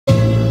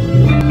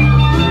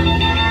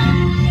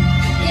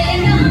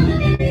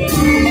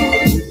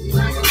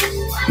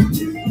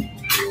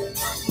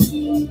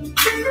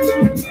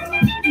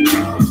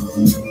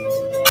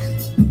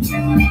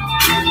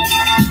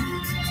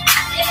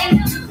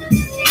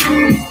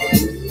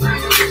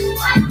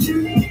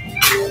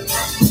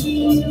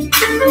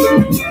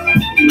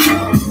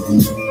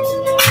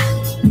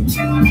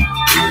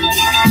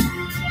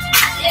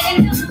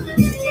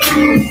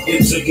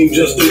It took him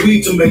just a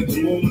week to make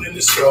the moon and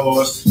the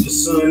stars, the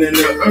sun and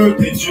the earth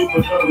and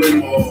Jupiter and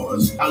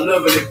Mars. I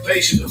love it and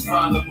patient, the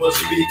Father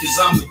must be, cause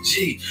I'm a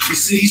G. You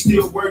see, he's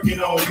still working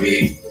on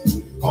me.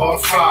 Our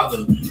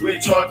Father,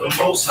 rich art the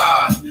Most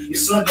High. Your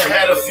son that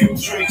had a few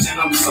drinks and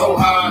I'm so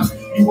high.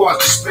 You watch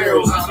the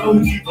sparrows, I know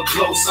you keep a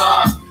close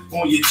eye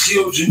on your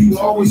children, you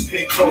always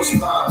been close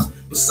by.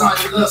 Beside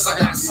your lust, I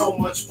got so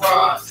much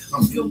pride.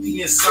 I'm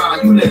filthy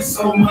inside, you let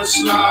so much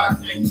slide.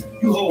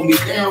 You hold me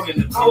down in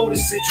the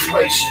coldest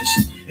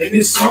situations. And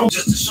this song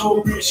just to show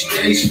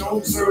appreciation.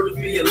 Don't deserve to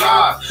be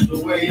alive the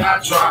way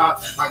I drive.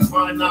 I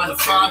grind 9 to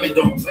 5 and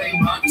don't pay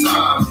my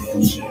time.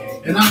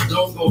 And I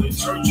don't go to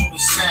church on the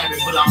Sabbath,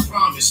 but I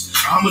promise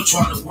I'ma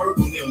try to work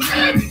on them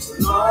habits.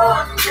 Lord,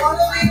 I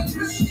wanna be a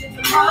Christian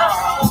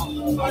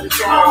tomorrow, but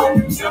it's all,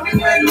 tell me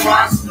where do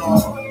I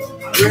start?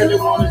 I really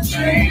wanna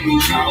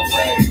change my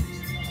ways.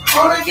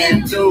 All I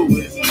can do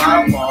is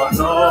my part,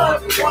 Lord.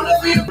 I wanna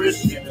be a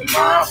Christian in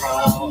my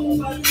heart,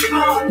 but it's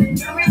all,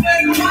 tell me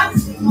where do I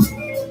start?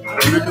 I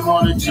really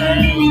wanna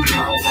change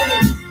my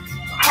ways.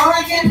 All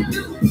I can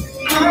do.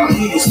 I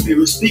hear the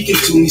Spirit speaking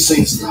to me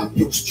saying, stop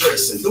your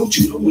stressing. Don't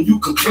you know when you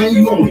complain,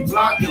 you only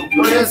block your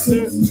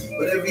blessings?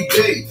 But every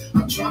day,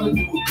 I'm trying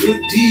to do a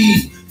good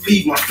deed.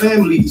 Feed my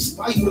family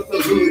despite what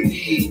the hood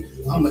need.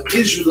 I'm an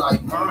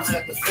Israelite, mom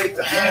had the faith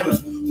of Hannah.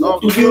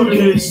 Walk the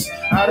wilderness,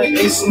 out of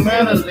ate some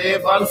manna,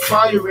 led by the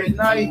fire at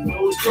night.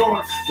 Know it's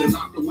gone, they're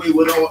locked away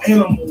with all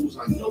animals.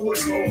 I know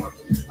it's gone.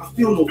 I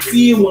feel no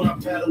fear when I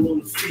battle on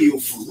the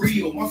field. For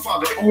real, my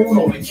father owned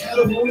all the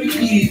cattle on the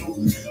hill.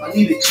 I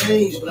need a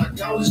change, but I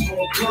doubt it's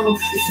gonna come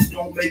if you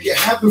don't make it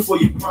happen for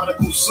your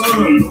prodigal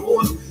son,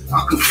 Lord.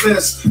 I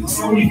confess, it's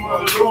only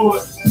one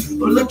Lord.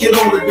 But look at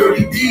all the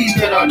dirty deeds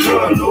that I've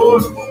done,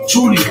 Lord.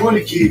 Truly want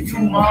to give you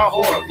my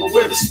heart, but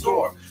where to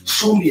start?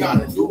 Show me how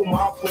to do my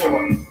part.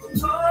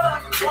 Lord,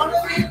 I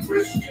wanna be a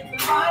Christian in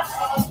my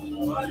heart,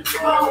 but it's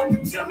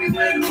wrong. Tell me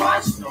where do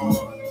I start?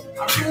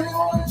 I really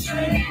wanna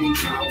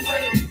change my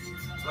ways,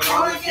 but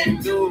all I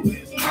can do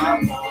is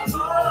my part.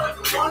 Lord, I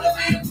wanna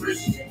be a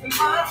Christian in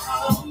my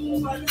heart,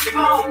 but it's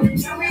wrong.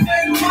 Tell me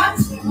where do I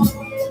start?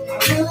 I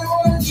really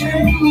wanna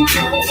change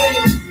my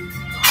ways.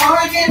 All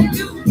I can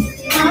do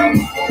is my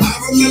part. I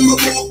remember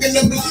walking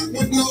the block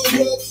with no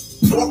hope,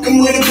 walking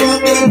with a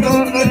bump and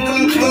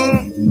a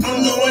bump. I'm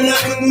knowing I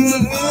couldn't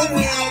survive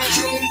without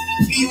you,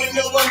 even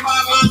though I'm by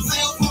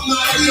myself, I'm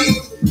not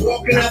alone.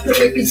 Walking out the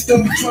liquor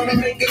store, trying to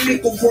make a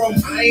nickel from.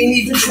 I ain't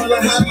even trying to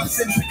hide my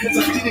sins because I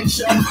didn't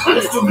show.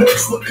 That's the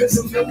worst because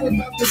I'm knowing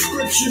about the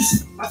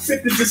scriptures. I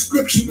fit the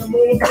description, I'm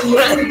all about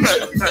your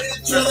preacher.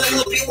 Trying to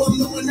help you, I'm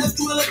knowing that's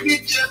trying to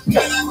get you.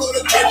 Can I go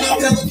to church and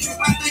tell the truth?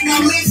 I think I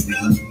missed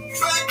her.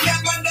 Fat cat,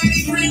 my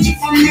daddy's reaching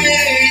for me.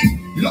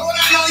 Lord,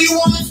 I know you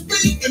wanna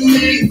speak to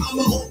me.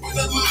 I'ma open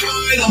up my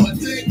mind, I'ma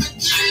take a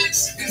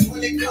chance. Cause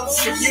when it comes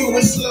to you,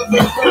 it's love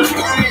at first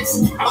glance.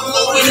 I'm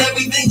knowing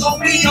everything gon'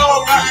 be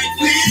alright.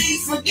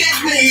 Please forgive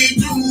me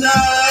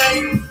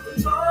tonight.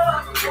 Lord,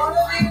 I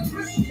wanna be a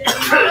Christian in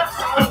my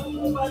heart,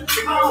 but it's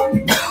wrong.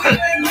 Tell me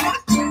where do I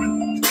start?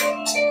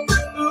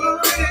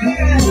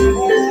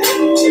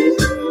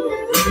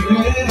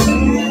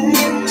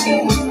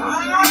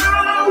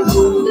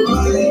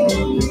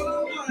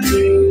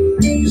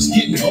 It's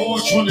getting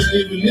hard trying to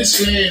live in this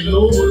land,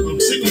 Lord. I'm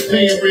sick of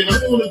paying rent, I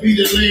wanna be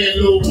the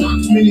landlord.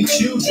 Not too many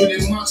children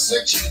in my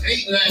section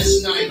 8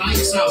 last night.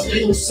 Lights out,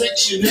 they on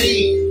section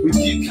 8. We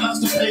get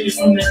constipated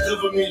from that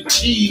government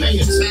cheese. Paying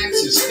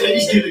taxes,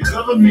 steady get a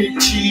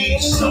government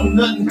cheese. So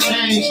nothing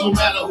changed, no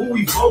matter who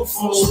we vote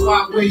for. So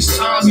I waste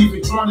time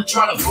even trying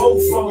to vote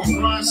for.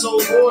 Grind so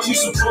hard, you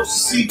supposed to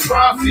see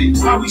profit.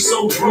 Why we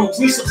so broke?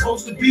 We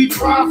supposed to be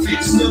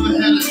prophets. Never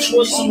had a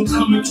choice on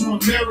coming to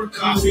America.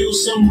 I feel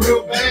something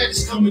real bad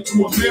is coming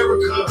to America.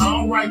 I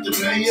don't write the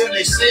mayor,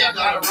 they say I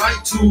got a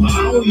right to.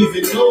 I don't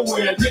even know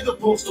where a nigga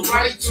supposed to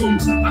write to.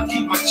 I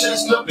keep my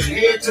chest up and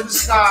head to the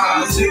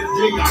sky. Till the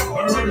day I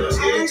burn her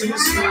head to the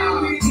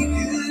sky.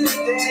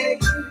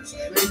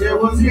 And there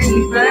was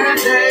many bad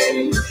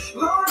days.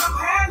 Lord, I've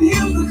had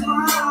him to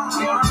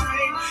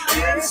climb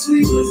and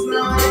sleepless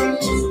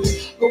nights.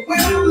 But when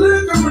I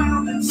look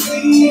around and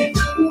see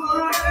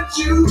what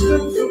you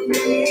done for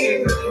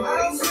me, I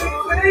say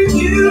thank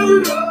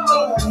you,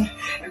 Lord.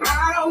 And I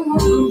don't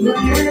want to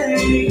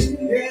complain.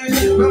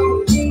 Yeah,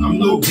 Lord. I'm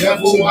no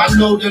devil, I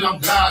know that I'm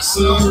God's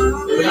son,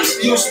 but I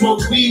still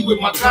smoke weed with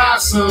my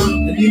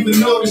godson. And even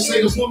though they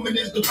say the woman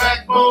is the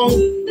backbone,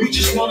 we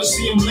just want to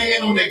see them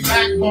land on their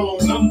backbone.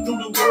 I'm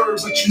through the word,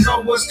 but you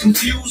know what's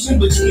confusing?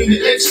 Between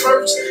the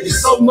experts,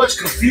 it's so much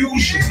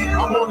confusion.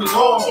 I want it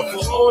all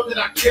for all that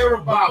I care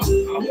about. I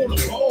want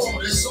it all,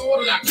 that's all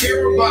that I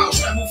care about.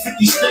 Travel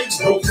 50 states,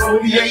 broke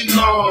 48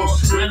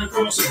 laws. Ran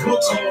across a book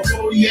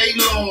called 48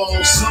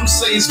 Laws. Some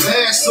say it's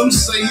bad, some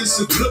say it's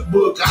a good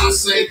book. I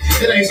say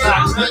it ain't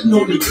got nothing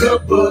on the gut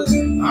good book.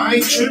 I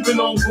ain't tripping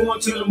on going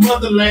to the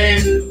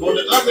motherland. On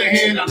the other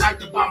hand, I like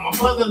to buy my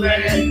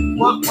motherland.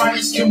 What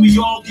price can we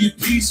all get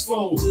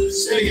peaceful?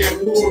 Stay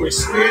at war and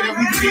swear that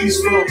we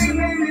peaceful.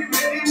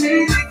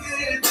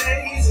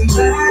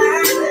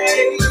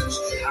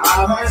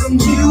 I've had some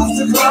hills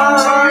to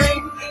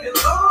climb and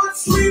Lord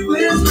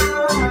sleepless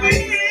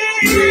nights.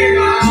 When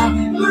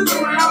I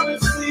look around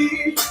and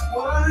see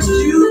what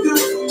you do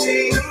for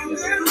me,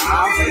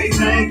 I'll say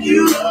thank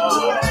you,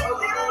 Lord.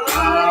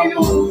 I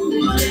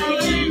won't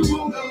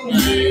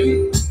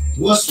complain.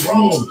 What's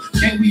wrong?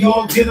 Can't we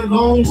all get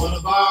along? One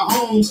of our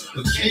homes,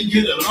 but can't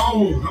get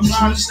along. I'm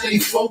trying to stay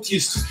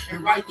focused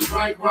and write the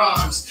right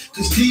rhymes.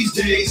 Cause these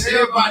days,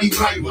 everybody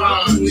write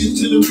rhymes.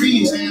 Into the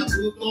rehab,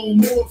 hooked on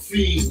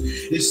morphine.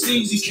 It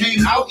seems he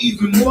came out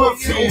even more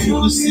fiend.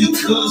 Wanna see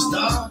cuz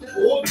die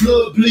or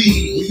blood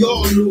bleed. We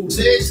all knew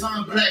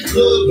daytime black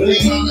blood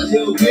bleed. On the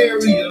Hill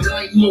Mary,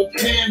 like no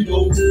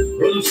candle.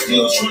 But I'm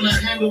still trying to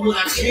handle what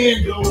I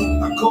can do.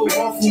 I go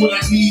off of what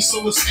I need,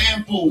 so it's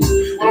ample.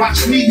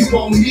 Watch me, you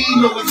won't need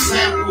no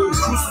example.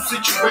 Crucial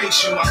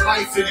situation, my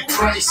life in a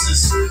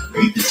crisis.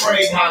 Beat the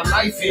trade, my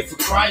life in for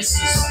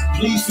crisis.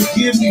 Please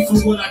forgive me for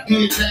what I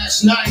did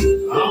last night. I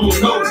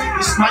don't know,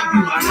 this might be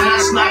my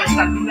last night. We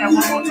gotta do that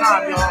one more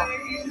time, y'all.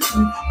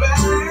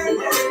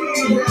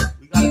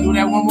 We gotta do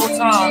that one more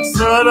time.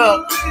 Stir it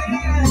up.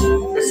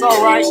 It's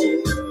all right.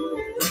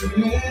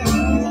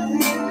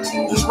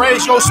 Just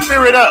raise your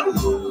spirit up.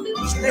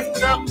 Just lift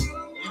it up.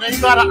 And then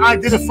you gotta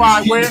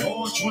identify where.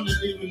 Trying to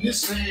live in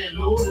this land,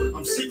 Lord.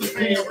 I'm sick of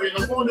paying rent.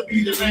 I want to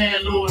be the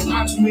landlord.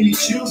 Not too many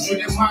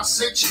children in my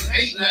section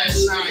 8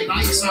 last night.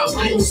 Lights out,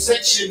 they on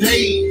section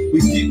 8. We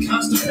get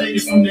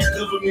constipated from that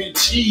government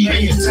cheese.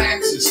 Paying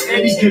taxes,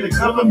 steady get a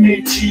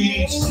government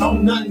cheese. No,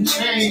 nothing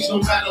changed, no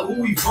matter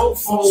who we vote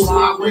for. So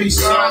I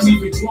waste time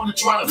even want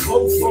to try to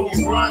vote for.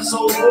 You grind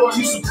so hard,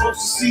 you supposed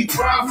to see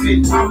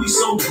profit. Why we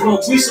so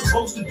broke? We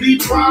supposed to be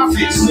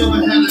prophets.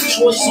 Never had a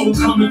choice on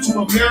coming to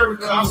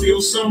America. I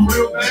feel something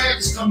real bad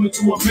is coming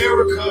to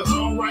America. I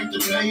don't write the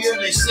mayor,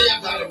 they say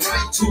I got a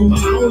right to. But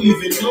I don't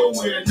even know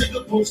where a nigga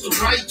supposed to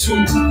write to.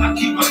 I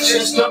keep my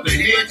chest up and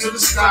head to the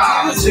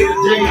sky. Until the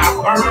day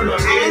I burn or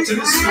head to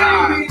the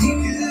sky.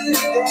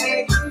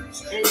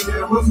 And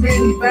there was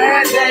many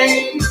bad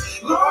days.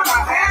 Lord, I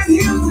had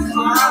you to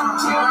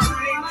climb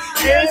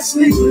and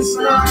sleepless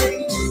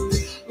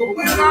nights. But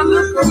when I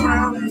look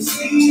around and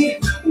see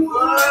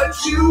what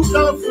you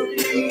done for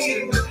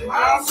me,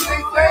 I'll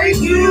say thank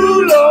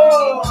you,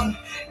 Lord.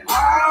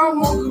 I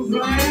won't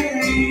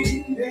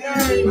complain.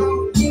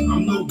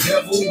 I'm no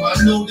devil, I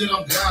know that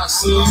I'm God's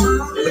son.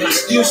 But I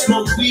still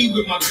smoke weed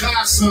with my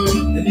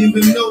godson. And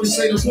even though they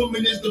say the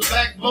woman is the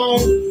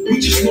backbone, we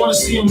just want to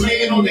see them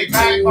laying on their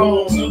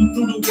backbone. I'm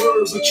through the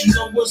word, but you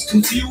know what's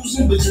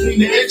confusing? Between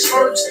the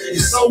experts,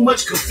 it's so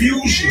much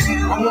confusion.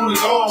 I want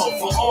it all,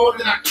 for all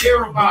that I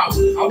care about.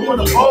 I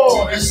want it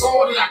all, that's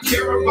all that I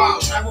care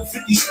about. Travel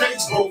 50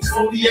 states, broke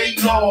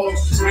 48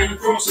 laws. Ran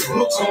across a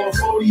book called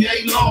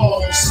 48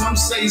 Laws. Some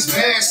say it's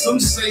bad, some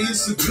say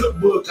it's a good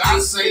book. I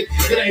say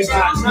it ain't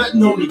got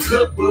nothing on the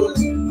good book.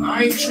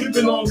 I ain't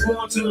tripping on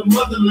going to the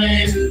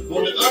motherland.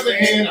 On the other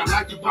hand, I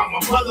like to buy my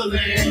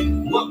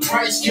motherland. What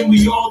price can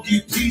we all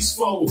get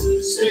peaceful?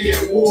 Stay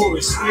at war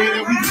and swear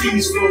that we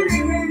peaceful.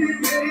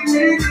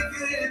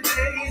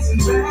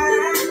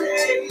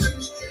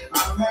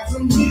 I've had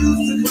some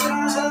hills to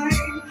climb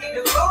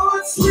and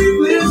Lord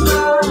sleepless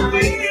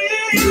nights.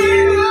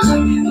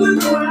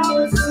 Look around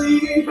and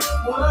see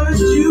what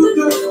you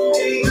do for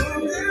me.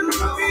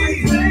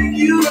 Thank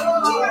you,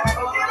 Lord.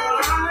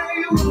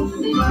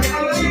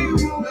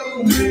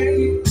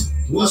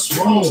 What's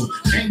wrong?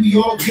 Can't we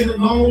all get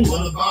along?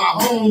 One of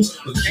our homes,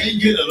 but can't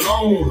get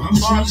along. I'm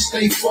trying to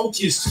stay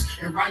focused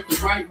and write the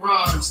right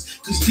rhymes.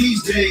 Cause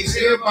these days,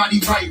 everybody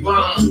write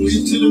rhymes.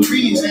 Went to the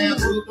rehab,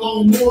 hooked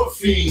on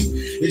morphine.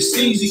 It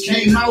seems he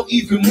came out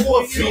even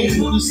more fiend.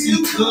 Wanna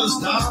see cuz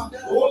die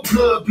or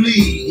blood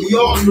bleed. We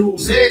all knew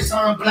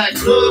daytime black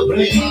blood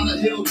bleed. On the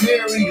Hill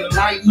Mary,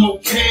 light no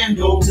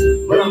candle.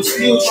 But I'm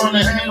still trying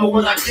to handle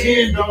what I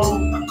can do.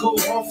 I go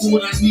off of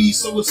what I need,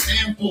 so it's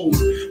ample.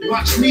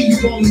 Watch me, you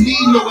won't need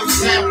no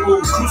example.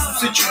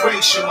 Crucial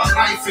situation, my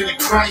life in a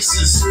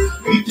crisis.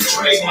 Beat the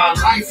trade, my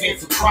life in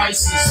for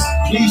crisis.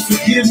 Please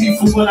forgive me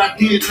for what I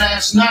did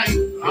last night.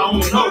 I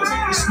don't know,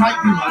 this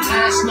might be my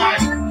last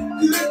night.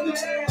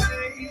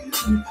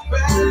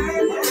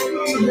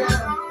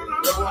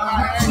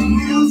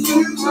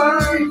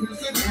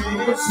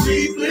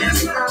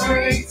 Sleepless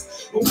nights.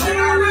 But when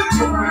I look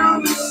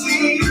around and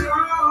see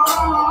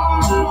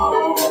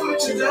what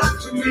you done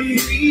to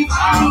me,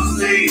 I'll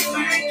say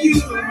thank you,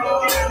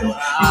 Lord.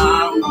 I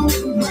won't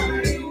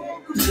complain.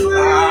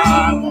 I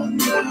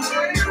won't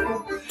complain.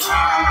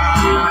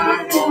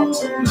 I won't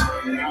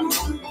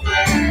complain.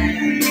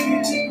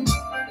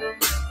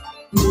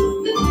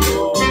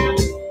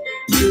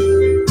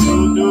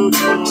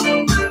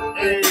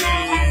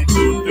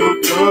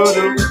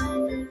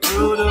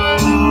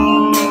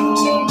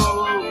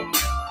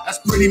 That's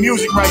pretty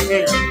music right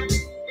there.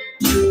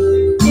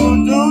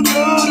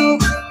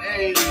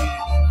 Hey.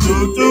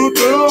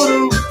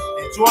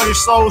 Enjoy your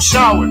soul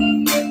shower.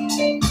 Yeah,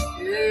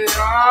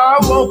 I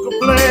won't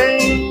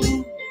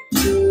complain.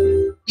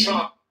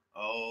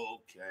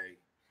 Okay,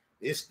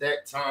 it's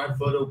that time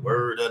for the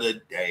word of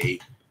the day.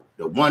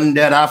 The one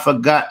that I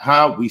forgot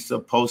how we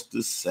supposed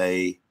to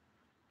say.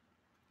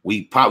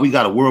 We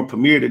got a world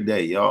premiere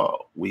today,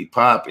 y'all. We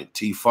popping.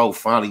 T4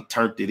 finally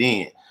turned it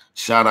in.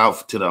 Shout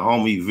out to the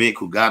homie Vic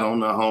who got on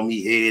the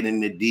homie head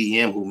in the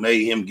DM, who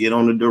made him get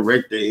on the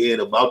director head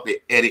about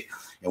the edit.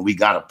 And we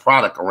got a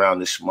product around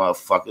this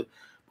motherfucker.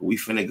 But we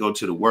finna go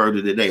to the word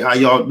of the day. How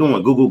y'all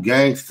doing? Google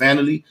gang,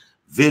 family,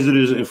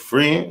 visitors, and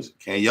friends.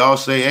 Can y'all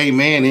say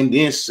amen and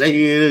then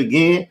say it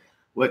again?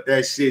 What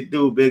that shit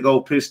do? Big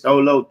old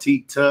Pistolo,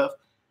 T-Tough.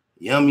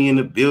 Yummy in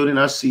the building.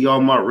 I see all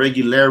my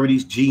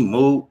regularities. G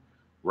Mood.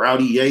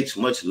 Rowdy Yates,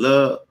 much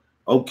love.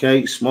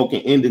 Okay,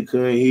 smoking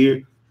indica in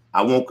here.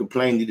 I won't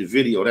complain to the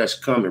video that's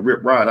coming.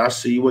 Rip Rod, I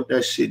see what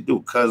that shit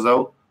do,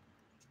 cuzzo.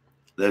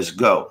 Let's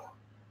go.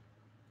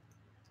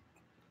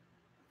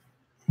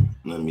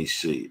 Let me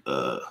see.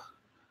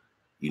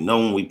 You know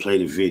when we play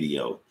the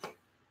video,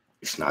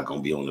 it's not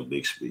gonna be on the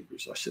big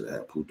speakers. I should have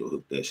had Puto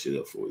hook that shit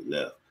up before he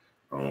left.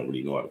 I don't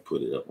really know how to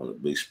put it up on the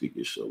big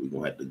speakers, so we're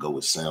gonna have to go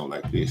with sound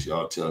like this.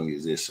 Y'all tell me,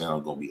 is this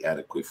sound gonna be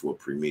adequate for a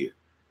premiere?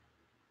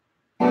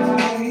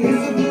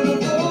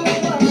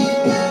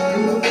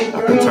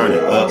 I can turn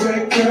it up.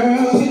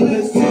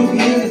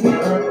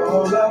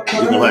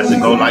 We're gonna have to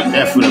go like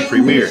that for the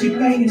premiere.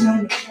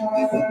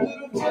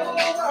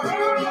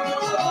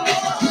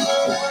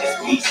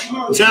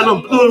 Tell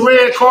them put the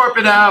red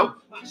carpet out.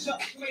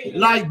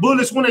 Like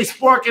bullets when they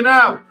sparking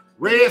out.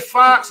 Red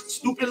fox,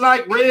 stupid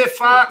like red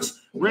fox.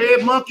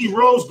 Red monkey,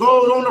 rose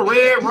gold on the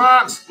red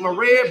rocks. My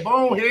red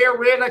bone hair,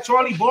 red like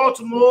Charlie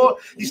Baltimore.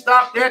 He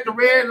stopped at the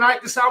red light,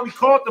 that's how we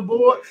caught the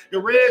board. The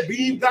red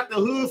beam got the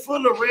hood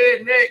full of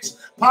rednecks.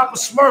 Papa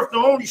Smurf, the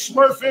only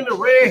Smurf in the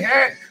red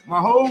hat.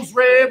 My hoes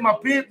red, my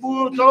pit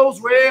bull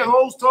toes red,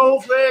 hoes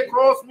toes red,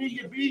 cross me,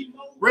 you beat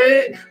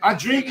red. I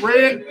drink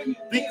red, think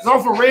it's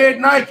off a red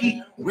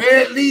Nike.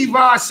 Red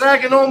Levi,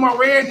 sagging on my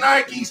red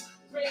Nikes.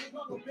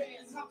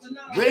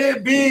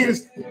 Red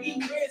Benz,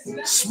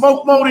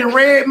 smoke mode and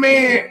red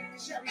man.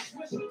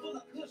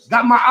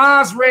 Got my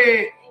eyes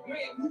red.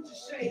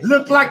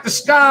 Look like the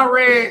sky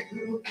red.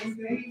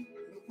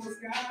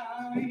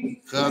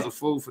 Cuz a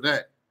fool for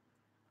that.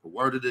 The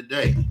word of the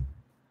day.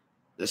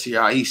 Let's see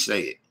how he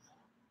say it.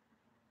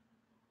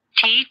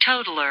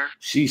 Teetotaler.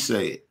 She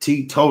said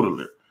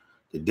teetotaler.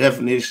 The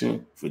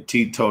definition for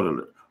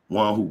teetotaler: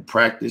 one who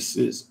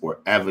practices or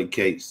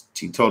advocates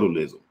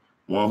teetotalism.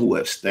 One who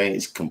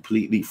abstains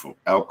completely from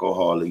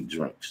alcoholic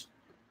drinks.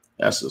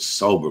 That's a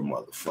sober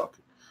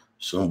motherfucker.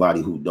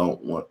 Somebody who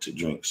don't want to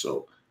drink.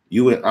 So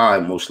you and I,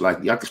 most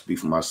likely, I can speak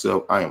for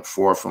myself. I am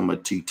far from a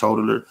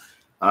teetotaler.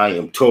 I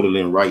am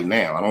totaling right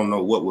now. I don't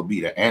know what would be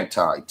the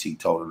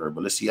anti-teetotaler,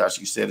 but let's see how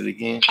she said it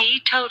again.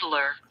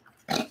 Teetotaler.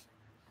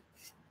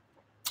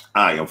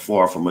 I am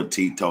far from a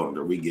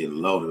teetotaler. We getting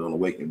loaded on the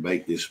Wake and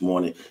Bake this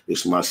morning.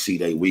 It's my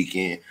C-Day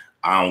weekend.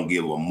 I don't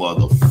give a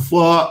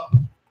motherfuck.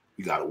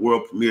 We got a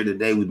world premiere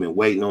today. We've been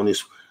waiting on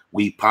this.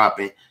 We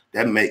popping.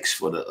 That makes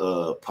for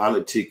the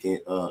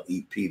politicking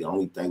EP. The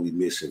only thing we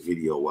missing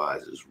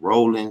video-wise is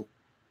rolling,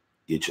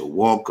 get your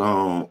walk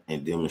on,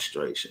 and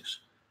demonstrations.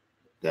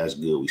 That's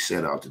good. We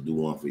set out to do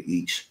one for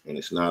each, and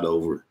it's not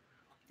over.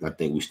 I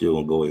think we still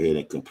gonna go ahead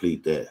and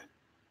complete that.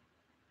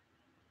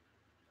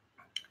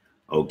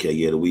 Okay,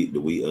 yeah, the we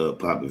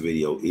popping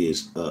video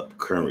is up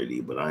currently,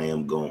 but I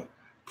am gonna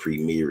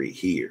premiere it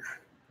here.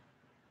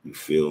 You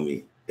feel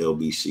me?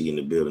 LBC in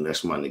the building.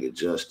 That's my nigga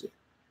Justin.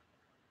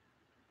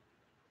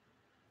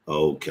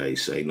 Okay,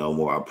 say no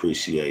more. I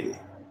appreciate it.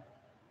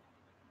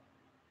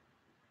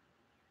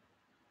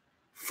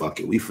 Fuck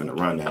it. We finna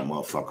run that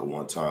motherfucker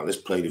one time. Let's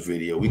play the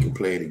video. We can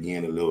play it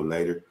again a little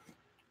later.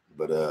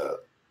 But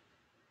let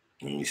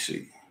me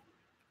see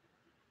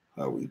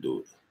how we do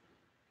it.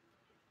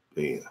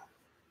 Bam.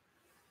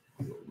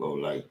 Go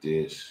like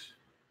this.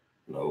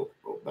 No,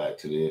 go back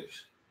to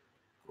this.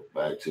 Go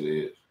back to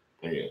this.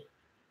 Bam.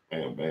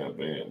 Bam, bam,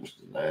 bam. What's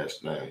the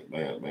last name?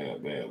 Bam,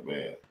 bam, bam,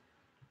 bam.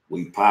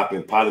 We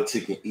popping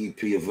politicking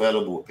EP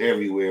available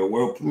everywhere.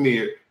 World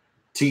premiere.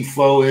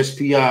 T4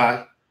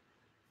 SPI.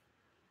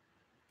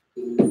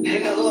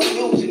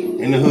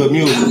 In the hood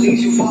music.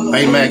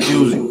 Baymax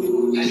music.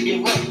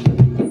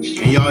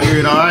 Can y'all hear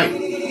it all right?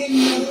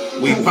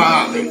 We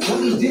popping.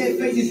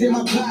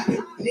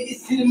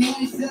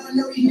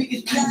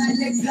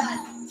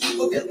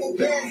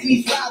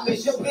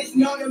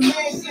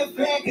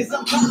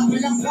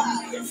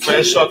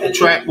 Fresh off the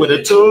track with a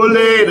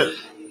 2-liter.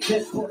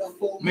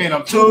 Man,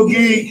 I'm too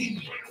geek.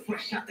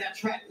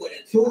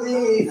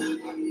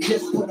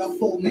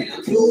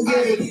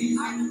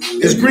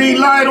 It's green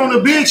light on the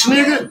bitch,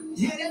 nigga.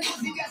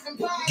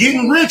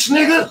 Getting rich,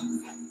 nigga.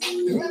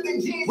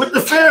 With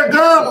the fair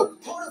gun.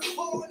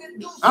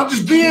 I'm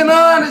just being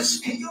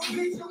honest.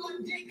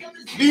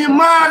 Being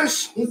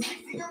modest.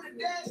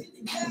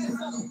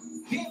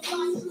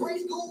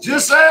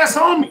 Just ask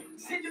homie.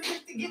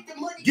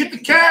 Get the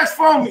cash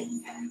for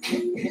me.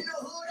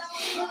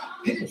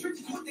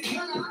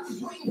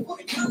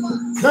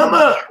 Come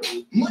on.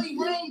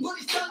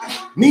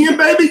 Me and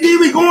Baby D,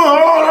 we going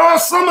all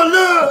summer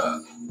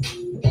love.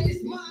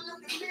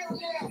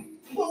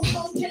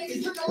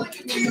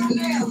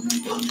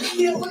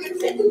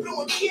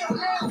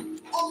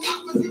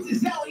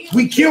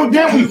 We killed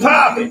them, we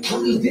poppin'. Fresh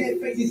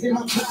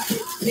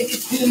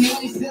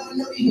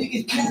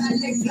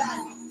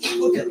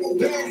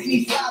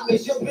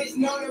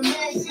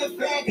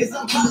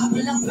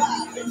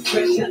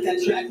out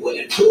that track with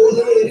a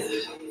two-liter.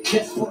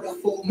 Just for the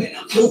 4 minute,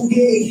 I'm too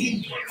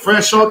gay.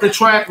 Fresh off the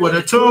track with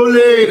a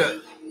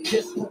 2-liter.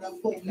 Just for the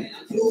 4 minute,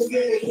 I'm too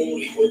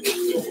gay.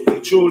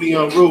 Truly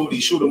unruly,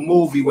 shoot a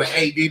movie with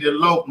AD the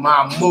Lope,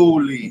 my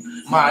moolie,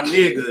 my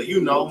nigga,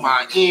 you know,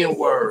 my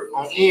N-word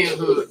on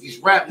N-hood. These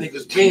rap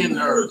niggas been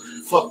heard.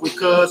 Fuck with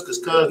cuz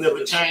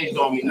never changed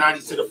on me.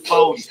 90s to the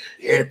 40s,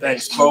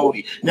 everything's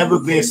 40. Never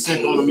been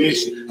sent on a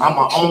mission. I'm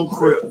my own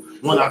crib.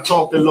 When I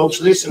talk to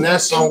Loach, listen,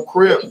 that's on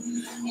crib.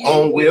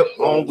 On whip,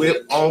 on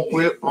whip, on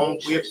whip, on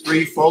whip.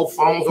 3, 4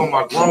 phones on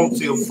my grown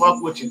till.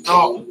 Fuck what you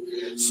thought.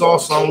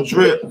 Sauce on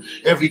drip.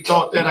 Every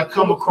thought that I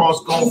come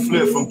across gon'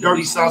 flip from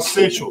dirty South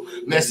Central.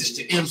 Message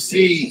to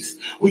MCs.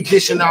 We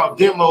dishing out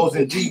demos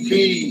and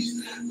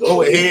DPs.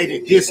 Go ahead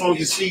and diss on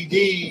your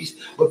CDs,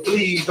 but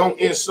please don't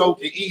insult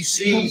the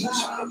ECs.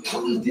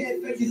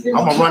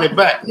 I'ma run it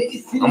back.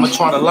 I'ma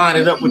try to line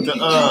it up with the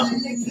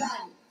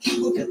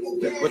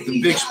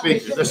big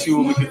speakers. Let's see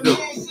what we can do.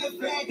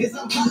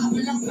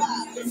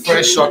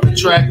 Fresh off the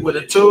track with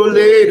a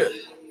 2-liter.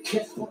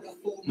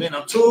 Man,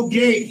 I'm too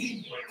geek.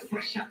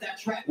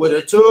 With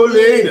a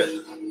 2-liter.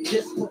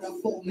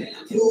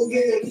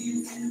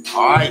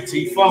 All right,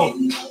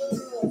 T-Phone.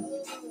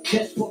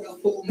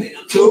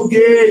 Too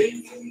geek.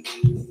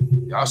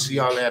 Y'all see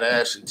all that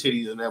ass and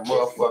titties in that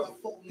motherfucker.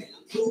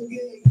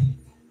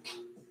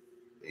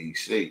 There you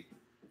see.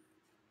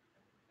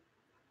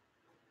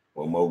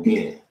 One more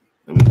again.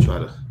 Let me try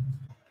to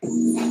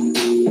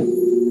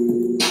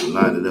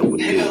line it up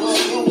with this.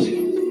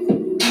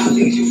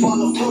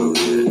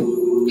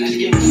 Let's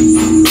get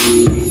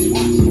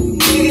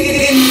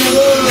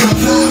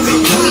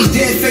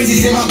dead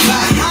faces in my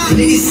pocket.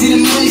 Niggas see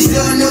the money,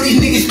 still I know these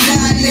niggas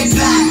blind, they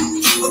blind.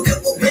 A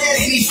couple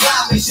bands and he's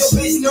robbing. Your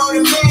bitch know the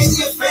man,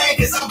 she a fan,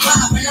 cause I'm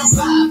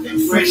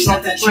poppin'. Fresh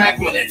off that track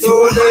with a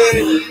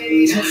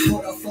 2-liter. Just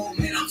for the 4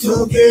 minute, I'm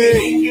too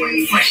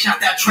gay. Fresh out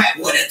that track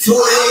with a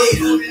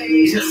 2-liter.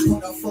 Just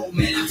for the 4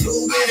 minute, I'm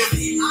too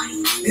gay.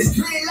 It's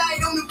green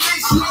light on the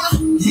bitch,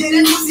 nigga. Yeah,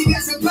 that pussy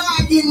got some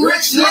power, getting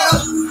rich, nigga.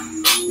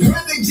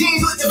 Rubber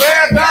jeans with the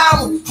bad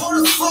diamond.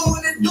 Hold the phone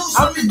with the deuce,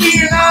 I'm just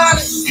being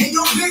honest. And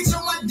your bitch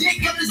on my dick,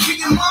 I'm just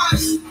being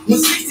honest.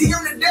 160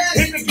 on the dash,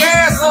 hit the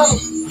gas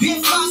on. Being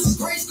flosses,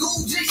 grade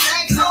school, just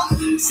tags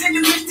on. Send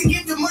the bitch to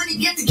get the money,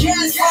 get the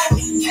cash on.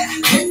 In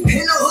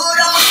the hood,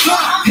 I'm a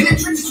star. In the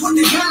trenches with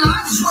the gun,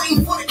 I'm just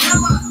waiting for the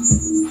camera.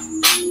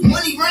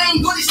 Money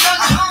rain, bullet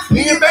stunner.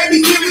 Me and Baby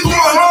give it going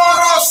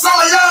hard all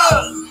summer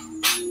love.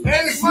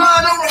 And it's mine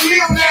on the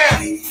hill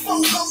now.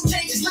 Phone gold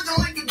changes looking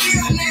like a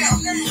deal now.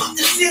 Put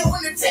the seal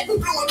in the tech, we're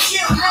going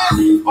kill now.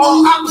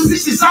 All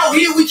oppositions out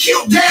here, we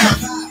kill down.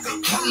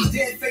 These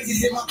dead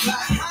faces in my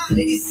pocket.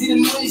 Niggas see the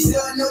money, so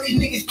I know these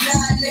niggas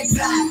blind, they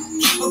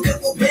blind. Keep a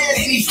couple bands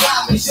and he's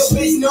robbing. Your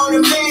bitch know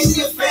the man, she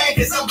a fan,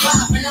 cause I'm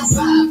poppin'.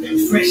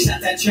 Fresh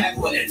out that track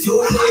with a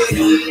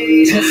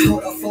 2-liter. Just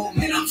for the 4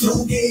 minute, I'm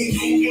too gay.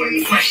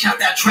 Fresh out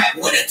that track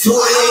with a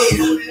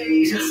 2-liter.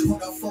 Just for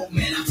the 4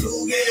 minute, I'm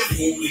too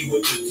gay.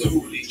 With the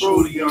Dooley,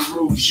 Truly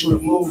unruly, shoot a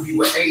movie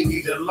with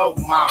AD the Lope,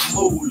 my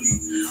moolie,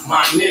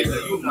 my nigga,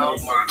 you know,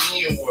 my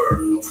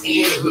N-word,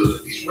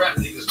 N-hood, these rap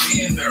niggas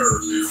being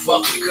nerds.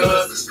 Fuck with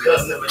cuz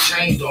never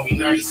changed on me,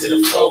 90s to the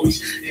 40s,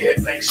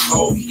 everything's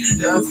smoky,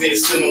 never been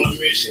sent on a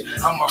mission,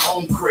 I'm my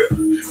own crib.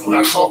 When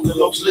I talk to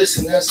Loach,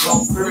 listen, that's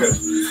on crib.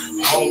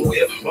 On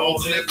whip, on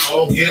lip,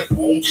 on hip,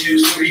 on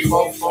chips, 3,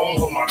 4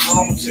 phones on my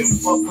grown tip.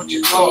 Fuck what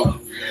you thought.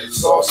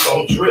 Sauce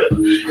on drip.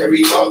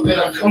 Every thought that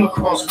I come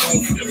across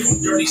comes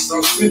from dirty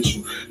South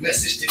Central.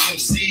 Message to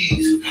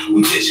MCs.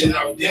 We dishing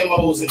out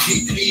demos and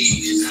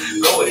DPs.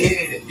 Go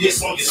ahead and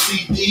diss on your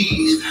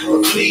CDs.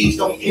 But please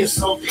don't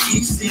insult the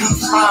ECs.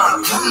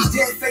 These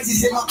dead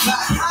faces in my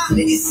pocket.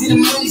 Niggas see the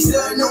money, so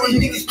I know the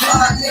niggas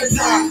blind, they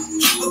blind.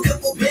 Keep a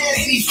couple bands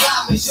and he's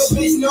robbing. Your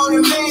bitch know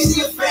the man,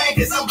 she a fan,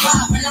 cause I'm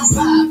poppin'.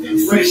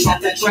 Fresh out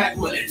that track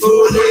with a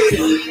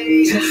 2-liter.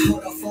 Just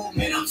for the 4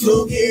 minute, I'm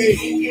too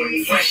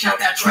gay. Fresh out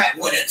that track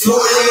with a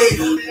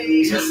 2-liter.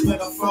 Just for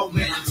the 4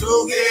 minute, I'm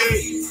too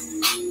gay.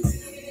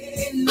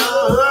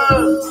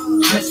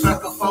 Just for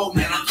the 4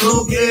 minute, I'm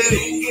too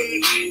gay.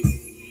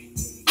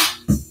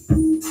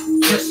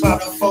 Just for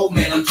the 4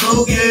 minute, I'm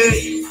too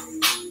gay.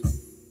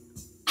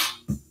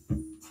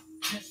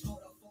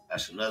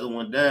 That's another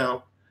one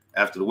down.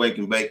 After the Wake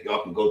and Bake,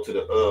 y'all can go to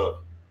the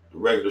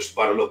regular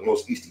Spider Look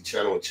Most Easty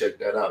channel and check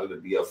that out. It'll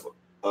be up for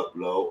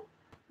upload.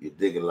 You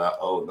dig a lot.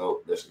 Oh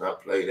no, let's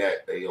not play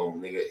that. They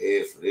on nigga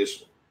head for this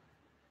one.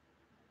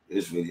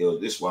 This video,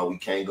 this is why we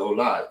can't go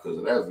live, because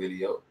of that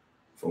video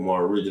from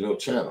our original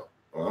channel.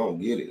 I don't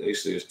get it. They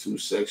say it's too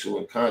sexual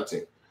in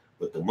content.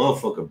 But the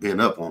motherfucker been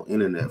up on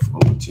internet for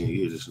over 10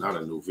 years. It's not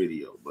a new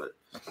video, but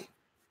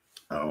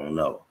I don't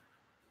know.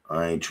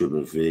 I ain't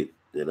tripping, Vic,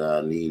 that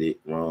I need it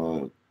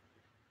wrong.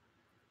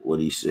 What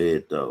he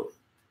said, though.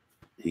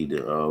 He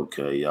did,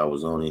 okay, y'all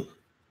was on it.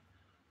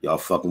 Y'all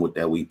fucking with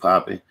that We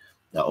Poppin'.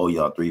 I owe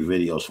y'all 3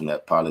 videos from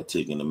that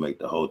politicking to make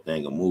the whole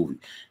thing a movie.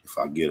 If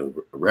I get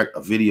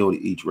a video to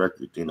each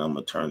record, then I'm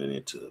going to turn it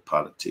into a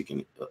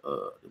politicking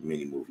the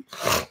mini movie.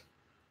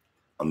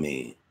 I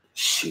mean,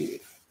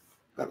 shit.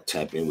 Got to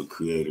tap in with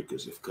creator,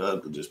 because if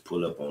Cub could just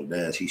pull up on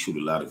Daz, he shoot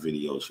a lot of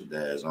videos for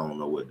Daz. I don't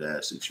know what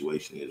Daz's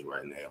situation is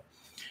right now.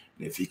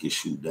 And if he could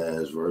shoot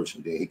Daz's verse,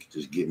 and then he could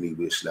just get me,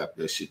 we'll slap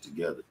that shit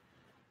together.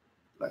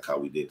 Like how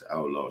we did the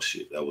Outlaw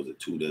shit. That was a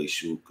 2-day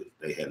shoot because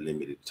they had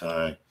limited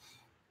time.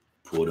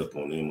 Pulled up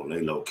on them on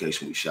their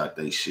location. We shot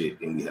their shit.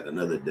 Then we had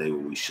another day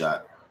where we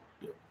shot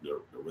the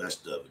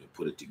rest of it and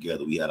put it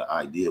together. We had an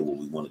idea what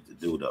we wanted to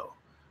do, though.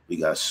 We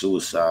got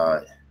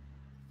Suicide.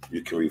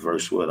 You can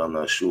reverse what? I'm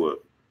not sure.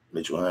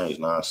 Mitchell Haynes,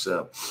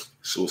 9-7.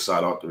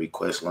 Suicide off the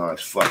request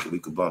lines. Fuck it. We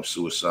could bump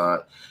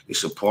Suicide.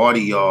 It's a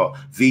party, y'all.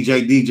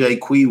 VJ, DJ,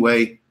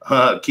 Keyway.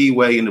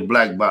 Keyway in the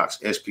black box.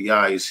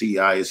 SPI is he,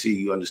 I is he.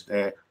 You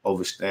understand?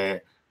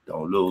 Overstand.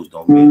 Don't lose.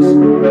 Don't miss.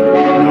 Don't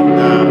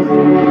die.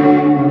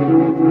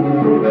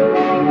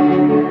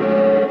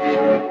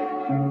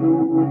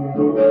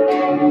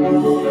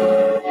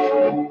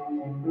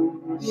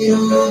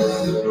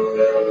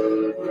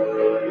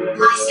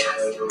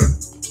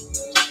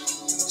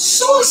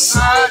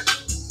 Suicide.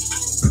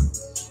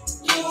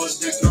 Yours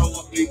that go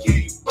up and give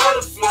you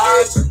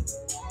butterflies.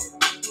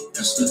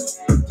 That's the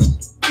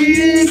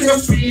bigger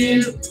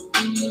feel.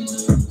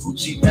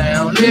 Gucci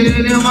down,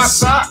 linen in my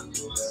sock.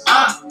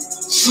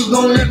 She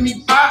gon' let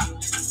me pop.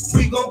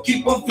 We gon'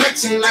 keep on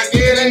flexing like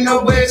it ain't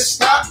nowhere to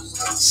stop.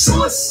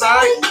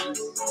 Suicide.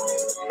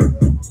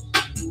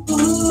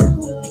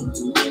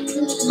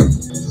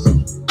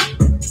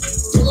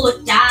 Do or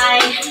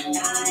die.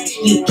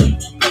 You give me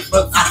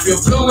but I feel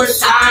blue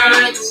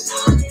inside.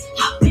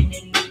 Hop in the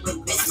new whip,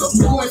 it's so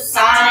blue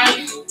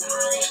inside.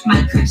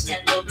 Might crash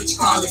that little bitch,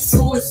 call it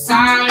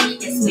suicide.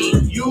 It's me,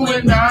 you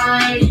and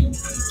I,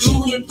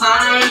 doing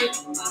fine.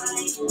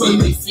 When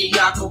we see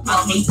y'all go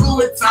pop me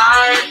blue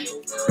time.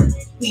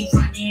 We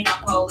run it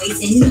up always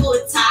in new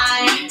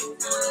time.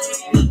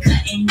 We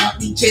cutting up,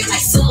 we drip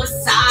like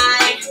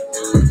suicide.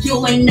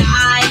 You and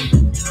I.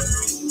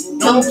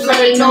 Don't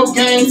play no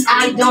games,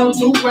 I don't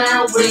do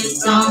well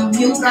with them.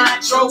 You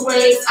got your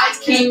ways, I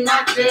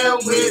cannot deal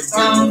with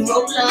them.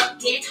 Roll up,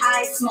 get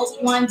high,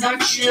 smoke one, don't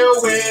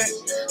chill with.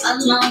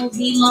 Alone,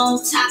 be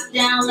long, top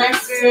down, let's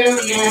feel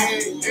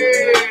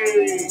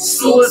it.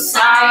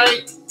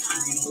 Suicide.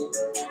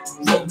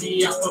 Roll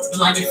me up a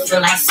blunt, it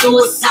feel like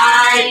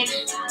suicide.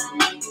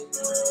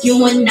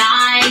 You and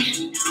I.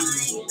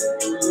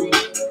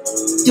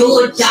 Do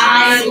or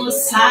die,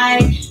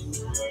 suicide.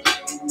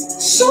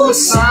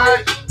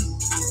 Suicide.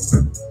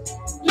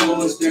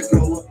 Yours that go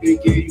up and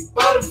give you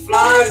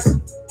butterflies.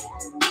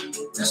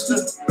 That's the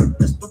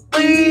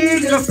way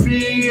that I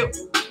feel.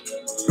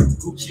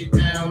 Gucci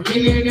down,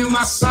 linen in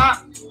my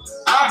sock.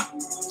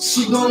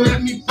 She gon'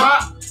 let me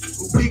pop.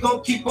 But we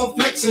gon' keep on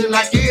flexing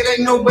like it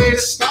ain't no way to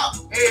stop.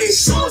 Hey,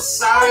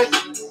 suicide.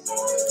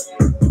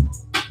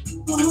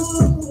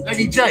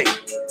 Lady J,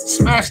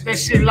 smash that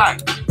shit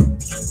like.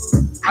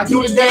 I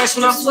do the dance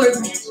when I'm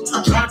swerving.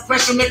 I'm trying to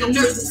pressure, make them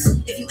nervous.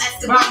 If you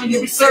ask about me,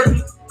 you'll be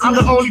serving. I'm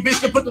the only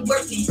bitch that put the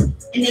work in.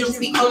 And they just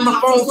be calling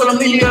my phone, so I'm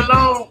leaving me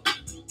alone.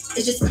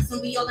 It's just us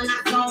and we all in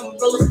our zone.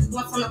 Rollers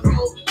once on the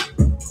road.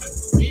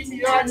 Leave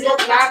me on your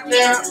block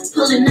down.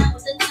 Pulling up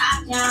with the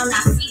top down. I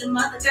see the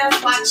mother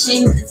girls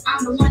watching. Cause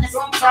I'm the one that's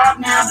on top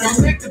now. Don't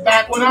lick the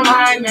back when I'm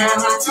high now.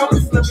 I told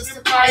the flip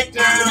to pipe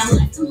down. I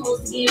let them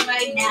hoes get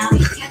right now.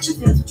 Catch your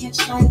feels,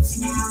 catch fights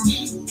now.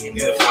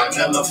 If I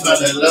never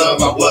fell in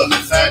love, I wasn't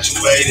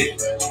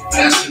infatuated.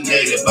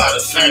 Fascinated by the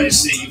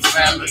fantasy you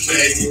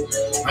fabricated.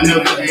 I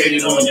never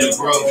hated on your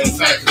growth, in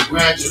fact,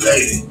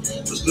 congratulated.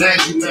 Was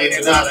glad you made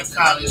it out of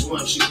college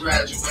once you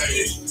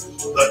graduated.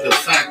 But the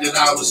fact that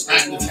I was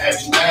active had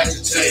you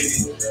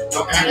agitated.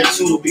 Your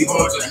attitude be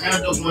hard to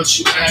handle once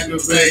you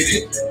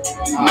aggravated.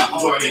 My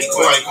heart ain't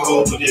quite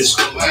cold, but it's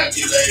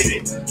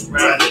coagulated.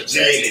 Rather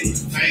jaded,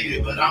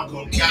 faded, but I'm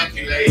gon'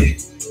 calculate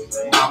it.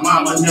 My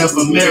mama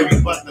never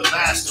married, but the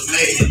master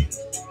made it.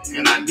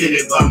 And I did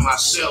it by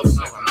myself,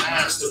 so I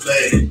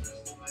masturbated.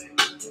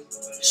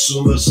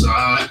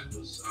 Suicide.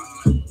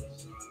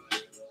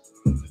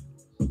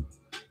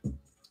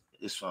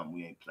 It's something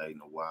we ain't played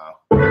in a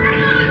while.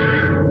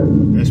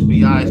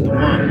 SBI is the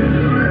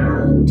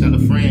one. Tell a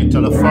friend,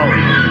 tell a foe.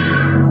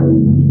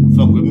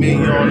 Fuck with me,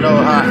 you don't know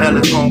how hell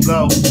it's gonna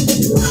go.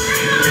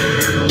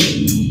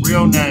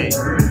 Real name.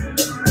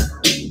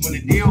 When the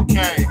deal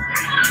came.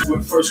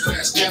 With first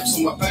class stamps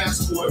on my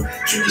passport.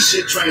 Tricky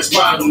shit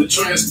transpired on the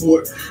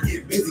transport. Yeah,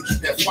 busy,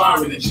 keep that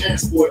fire in the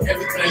transport.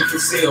 Everything for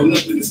sale,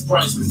 nothing is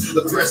priceless.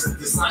 Aggressive,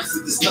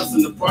 decisive,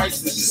 discussing the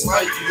prices. Just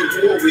like you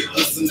at war with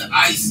us and the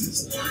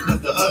ISIS.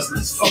 Let the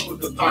hustlers fuck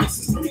with the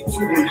vices. 32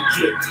 on the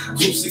clip,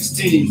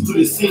 216s. Through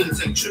the scene,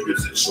 take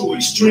trips at true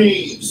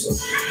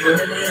extremes.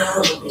 Counting me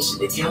out, they should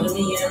be counting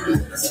me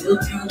in. I still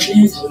count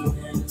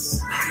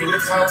Benjamins. I hear the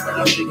talk, but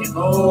I'm thinking,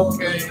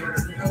 okay.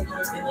 I'm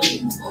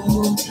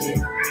going okay.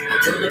 I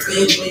go to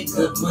bed, wake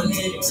up,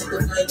 money, take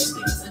a flight, just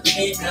because I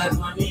ain't got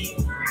money.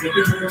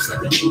 Making moves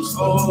like a juice,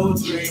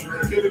 drink.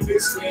 Get a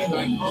big screen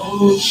like,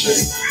 oh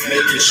shit.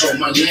 Making sure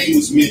my name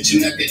was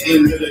mentioned at the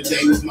end of the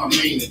day was my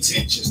main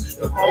intentions.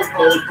 The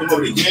Popos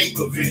promoted gang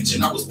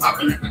prevention. I was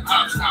popping at the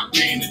ops, not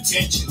paying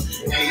attention.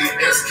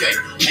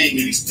 A&SK,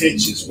 hanging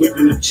extensions.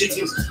 Whipping the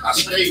chickens, I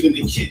stayed in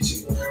the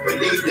kitchen.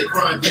 Believe that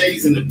grind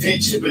days in the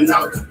pension. Been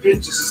out the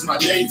pictures since my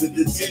days in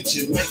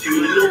detention.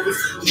 Making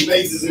maneuvers,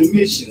 mazes and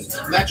missions.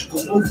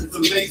 Magical movements,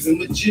 amazing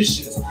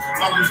magicians.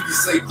 I used to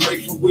say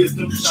pray for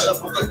wisdom. Shut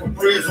up a couple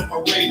prayers on my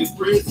way to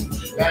prison.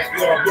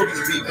 Backyard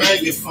bookies be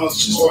banging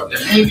functions. Hard to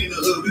hang in the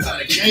hood, we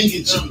got a gang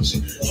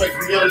injunction. Straight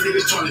from young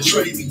niggas trying to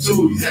trade me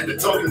tooties. Had to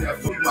told me that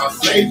food my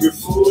favorite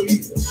food.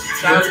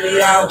 Counting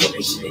me out, but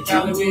they should be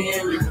counting me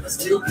in. Because I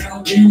still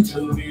count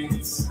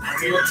Benjamins. I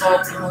hear a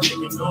talk and I'm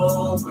thinking,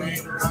 no way.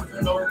 I'm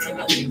feeling okay,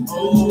 I think,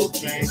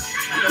 okay.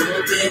 I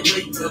go to bed,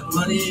 wake up,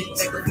 money.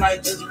 Take a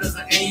flight just because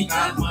I ain't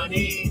got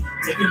money.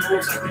 Making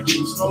moves like a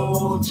juice,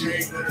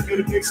 drink. Get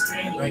a big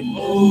screen like,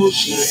 oh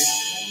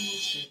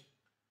shit.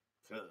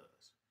 Cause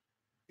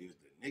is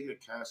the nigga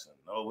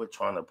Casanova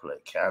trying to play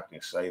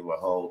Captain Save a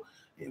Hoe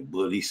and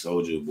bully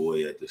Soldier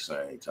Boy at the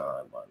same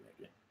time, my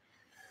nigga?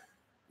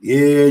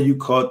 Yeah, you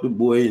caught the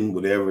boy in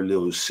whatever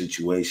little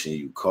situation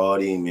you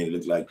caught him, and it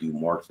looked like you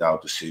marked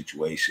out the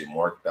situation,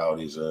 marked out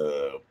his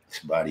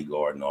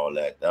bodyguard and all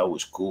that. That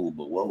was cool,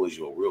 but what was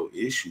your real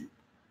issue?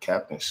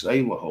 Captain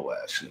Save a Hoe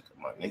ass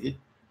nigga, my nigga.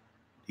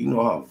 You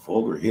know how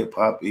vulgar hip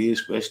hop is,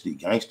 especially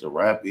gangster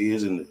rap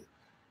is, and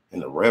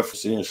the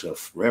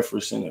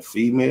referencing the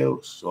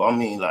females. So I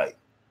mean, like,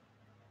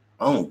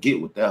 I don't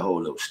get what that whole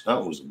little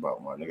stunt was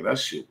about, my nigga. That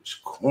shit was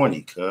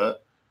corny, cuz.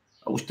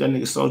 I wish that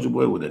nigga Soldier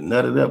Boy would have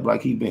nutted up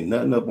like he been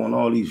nutting up on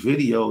all these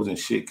videos and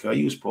shit, cuz.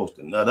 You was supposed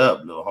to nut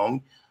up, little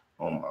homie.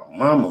 On my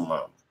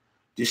mama.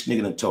 This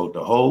nigga done told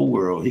the whole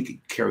world he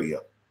could carry a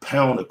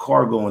pound of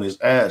cargo in his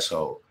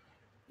asshole.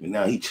 And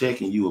now he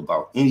checking you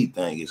about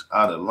anything is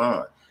out of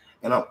line.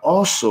 And I'm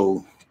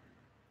also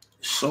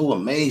so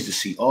amazed to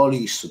see all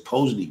these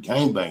supposedly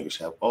gangbangers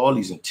have all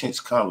these intense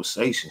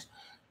conversations,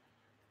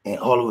 and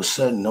all of a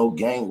sudden, no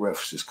gang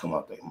references come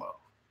out their mouth.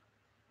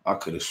 I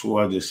could have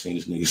swore I just seen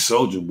this nigga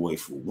Soldier Boy,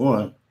 for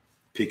one,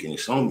 picking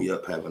his homie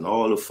up, having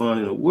all the fun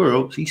in the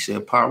world. He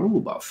said Paru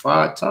about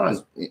 5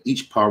 times, and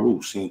each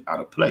Paru seemed out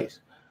of place.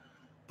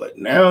 But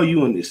now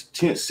you in this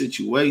tense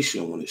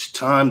situation when it's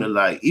time to,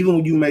 like, even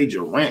when you made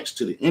your rants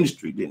to the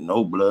industry, didn't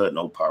no blood,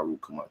 no Paru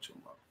come out your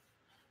mouth.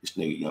 This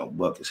nigga Young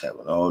Buck is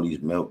having all these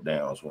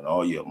meltdowns when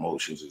all your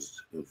emotions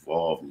is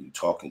involved and you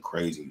talking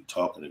crazy, you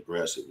talking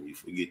aggressive, and you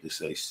forget to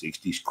say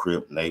 60s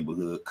Crip,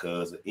 neighborhood,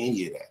 cuz, or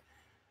any of that.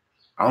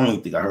 I don't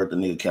even think I heard the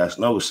nigga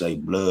Casanova say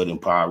blood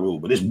and Pyru,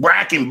 but it's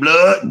bracken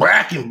blood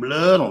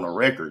on the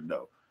record,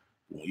 though.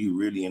 When you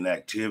really in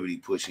activity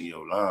pushing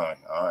your line,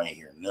 I ain't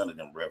hearing none of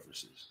them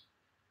references.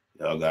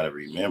 Y'all got to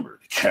remember,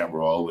 the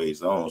camera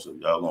always on, so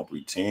y'all gonna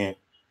pretend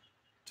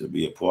to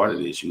be a part of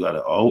this, you got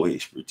to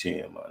always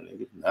pretend, my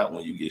nigga. Not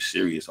when you get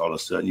serious, all of a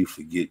sudden you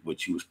forget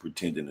what you was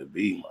pretending to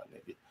be, my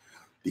nigga.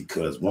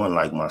 Because one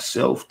like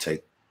myself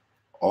take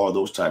all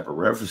those type of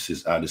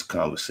references out of this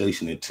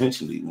conversation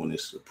intentionally when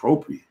it's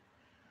appropriate.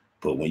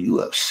 But when you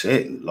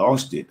upset and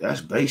lost it,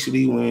 that's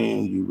basically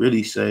when you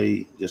really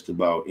say just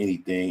about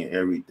anything and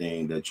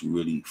everything that you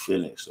really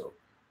feeling. So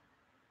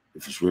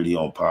if it's really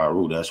on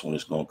Pyru, that's when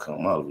it's going to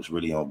come out. If it's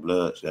really on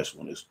Bloods, that's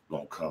when it's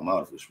going to come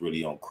out. If it's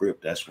really on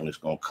Crip, that's when it's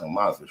going to come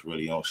out. If it's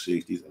really on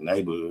 60s and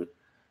neighborhood,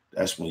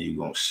 that's when you're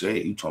going to say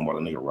it. You talking about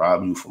a nigga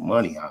robbing you for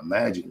money. I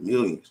imagine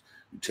millions.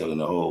 You telling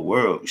the whole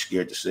world, you're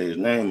scared to say his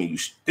name, and you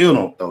still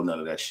don't throw none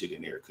of that shit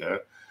in there, cuz.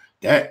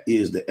 That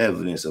is the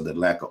evidence of the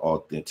lack of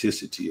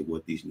authenticity of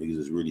what these niggas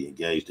is really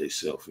engaged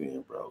themselves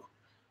in, bro.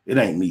 It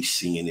ain't me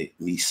seeing it,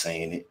 me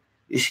saying it.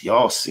 It's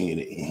y'all seeing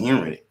it and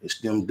hearing it. It's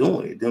them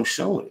doing it, them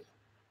showing it.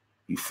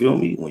 You feel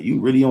me? When you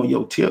really on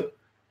your tip,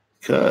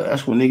 cuz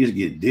that's when niggas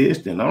get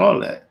dissed and all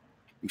that.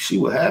 You see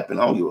what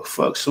happened? I don't give a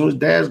fuck. As soon as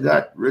Daz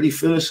got really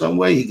feeling some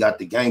way, he got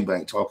the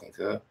gangbang talking,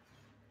 cuz.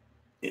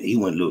 And he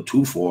went a little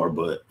too far,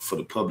 but for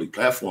the public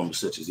platform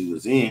such as he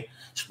was in,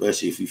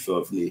 especially if he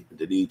felt the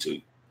need to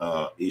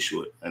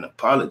issue an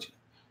apology.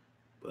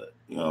 But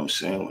you know what I'm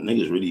saying? When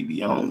niggas really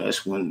be on,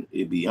 that's when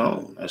it be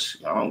on. I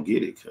don't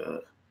get it,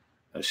 cuz.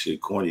 That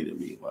shit corny to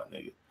me, my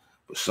nigga.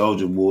 But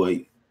Soldier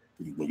Boy,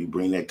 when you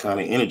bring that kind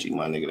of energy,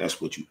 my nigga,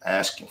 that's what you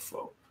asking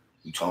for.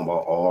 You talking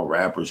about all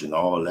rappers and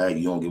all that,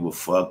 you don't give a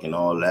fuck and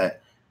all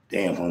that.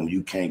 Damn, homie,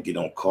 you can't get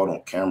caught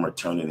on camera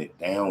turning it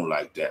down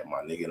like that,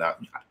 my nigga. Now,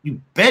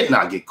 you bet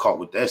not get caught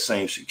with that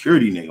same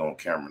security nigga on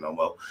camera no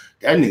more.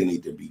 That nigga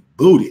need to be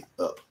booted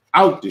up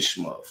out this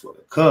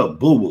motherfucker. Cuz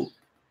boo-boo.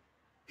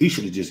 He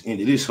should have just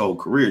ended his whole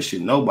career.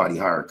 Shit, nobody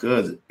hired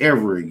Cuz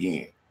ever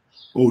again.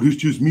 Oh, this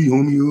just me,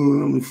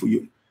 homie. For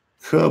you.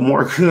 Cuz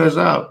more Cuz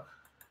out.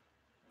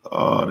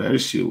 Oh, that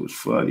shit was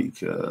funny, cuz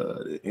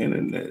the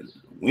internet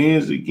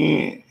wins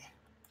again.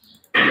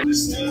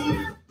 This is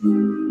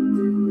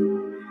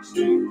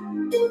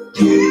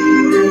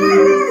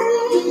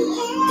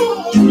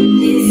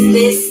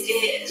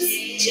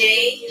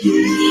J.E.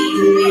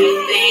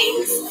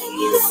 Banks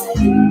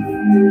Music.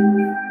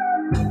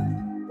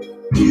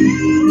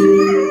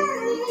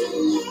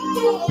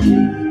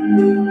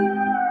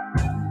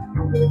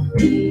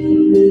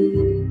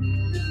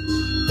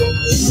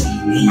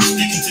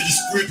 Sticking to the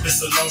script,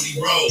 it's a lonely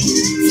road.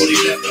 Before they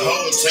left the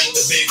hole, take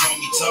the big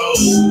homie told.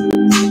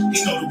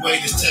 You know the way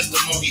this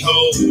testimony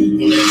hold.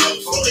 On that low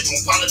phone, they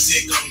gon'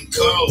 politic on them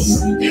cold.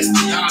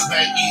 SDI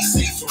back EC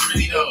for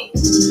really though.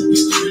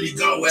 Used to really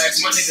go,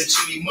 ask my nigga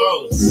Chili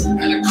Mo.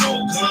 Had a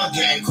cold gun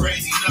game,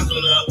 crazy knuckle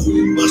up.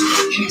 Bust no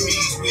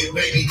enemies with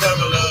baby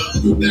double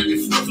up. Back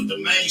and forth with the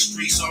main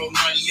streets on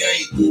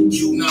 98.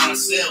 Q9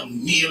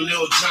 me and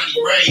Lil Johnny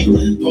Ray.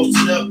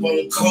 Posted up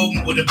on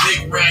Colton with a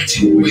big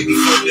ratchet. Way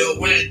before Lil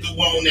Wayne threw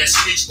on that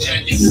stitch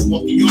jacket.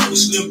 Walking you off with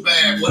Slim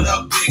Bag, what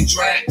up, big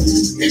track?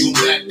 Gave them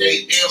back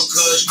they L,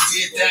 cuz you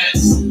did that.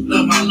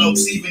 Love my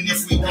looks even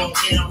if we don't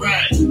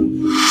interact.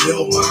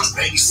 Lil Mom,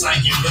 baby,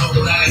 psychic, Lil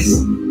Black.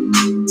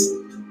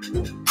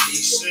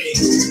 DC.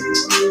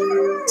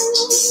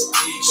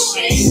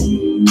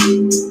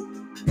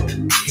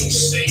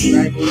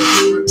 Like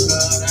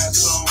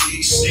that's on DC.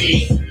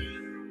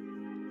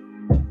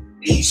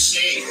 EC.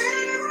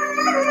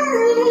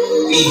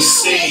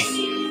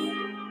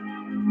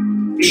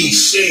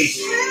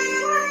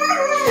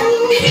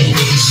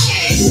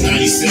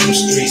 97th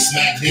Street,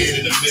 smack dead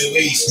in the Middle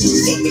East.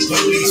 Fuck the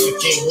police for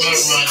King Run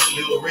and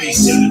Lil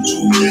Reese. Tell the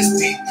truth,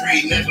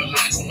 SP3 never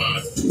like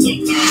mine.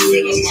 Sometimes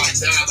feel I might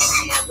die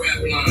behind my rap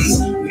lines.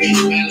 We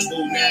in Malibu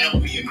now,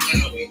 we in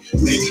Maui.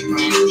 Baby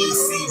Pop,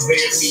 EC,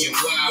 Bear, me and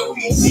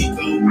Wowie.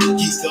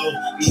 Kiko,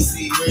 EC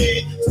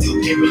Red. Still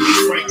Kimberly,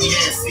 Frankie,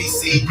 and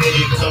CC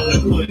dead. Coming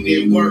to putting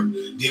in work.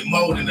 Did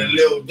more than a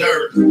little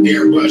dirt.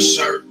 Airbrush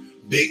shirt.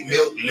 Big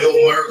Milk, Lil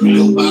Merc,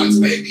 Lil Box,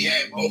 baby,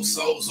 had both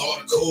souls, all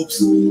the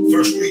coops.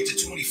 First Street to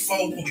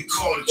 24 when we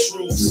call the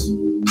troops.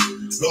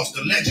 Lost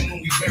the legend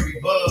when we buried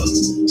Buzz.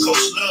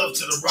 Coach Love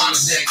to the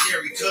riders that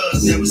carry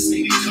Cuz, never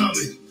seen it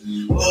coming.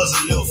 Was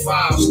a Lil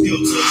 5, still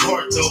took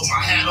heart though,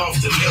 my hat off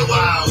to Lil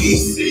Wild.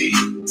 EC.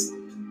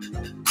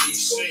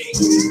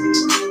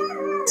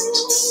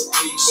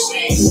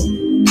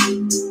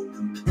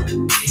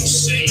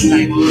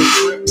 Like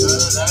Lil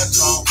that's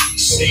on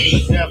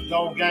EC. Steph,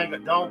 don't gang or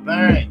don't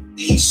bang.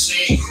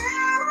 EC.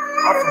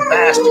 I'm from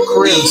Bastard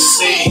Crib.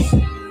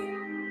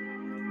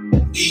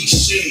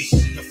 EC.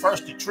 The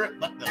first to trip,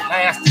 but the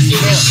last to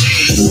trip.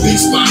 Big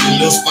spot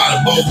and little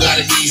spot, both got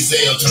an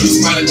Ezel. Turn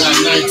spot got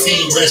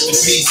 19, rest in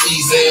peace,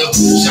 Ezel.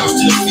 Shouts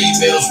to the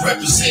females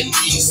representing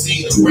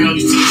EC. The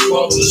brownies to the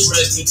bowlers,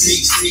 rest in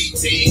peace,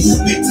 CT.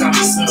 Big time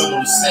son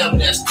on the 7,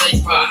 that's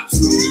State Pops.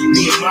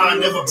 Me and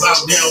mine never bow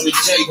down to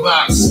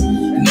J-Box.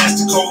 And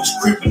that's the coldest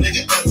cripper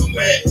nigga ever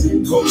met.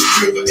 Coldest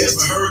cripper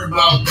ever heard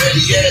about.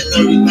 Better yet,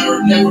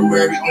 33rd, never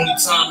rarely, only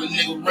time a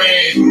nigga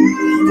ran.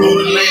 On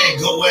the land,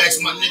 go ask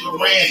my nigga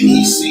Ran.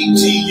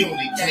 ECG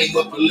unit, came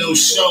up a little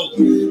show.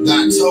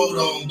 Got told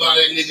on by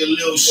that nigga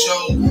Lil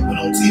Show. But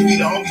on TV,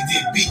 the homie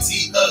did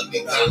BT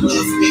ugly. Got love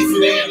for me for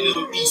that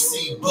little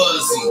EC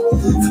Buzzy.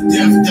 For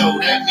death though,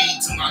 that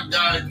means to my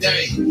dying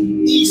day.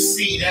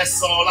 EC,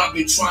 that's all I've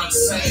been trying to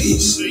say.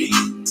 EC.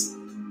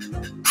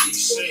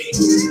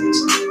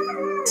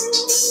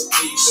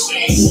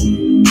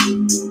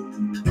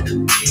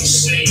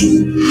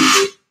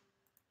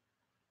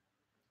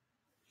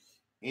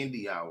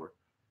 Indie Hour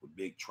with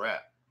Big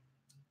Trap.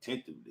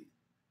 Tentatively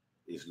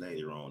is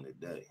later on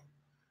today.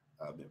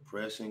 I've been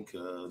pressing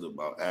cuz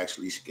about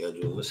actually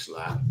scheduling a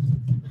slot.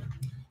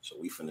 So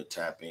we finna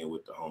tap in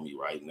with the homie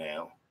right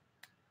now.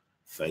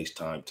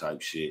 FaceTime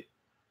type shit.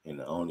 And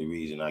the only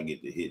reason I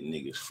get to hit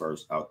niggas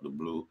first out the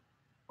blue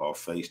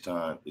off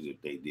FaceTime is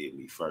if they did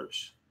me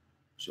first.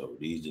 So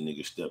these the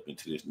niggas stepped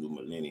into this new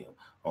millennium.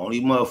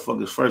 Only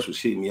motherfuckers first was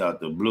hitting me out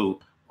the blue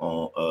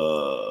on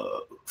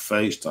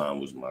FaceTime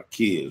was my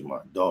kids, my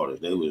daughters.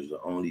 They was the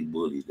only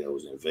bullies that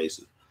was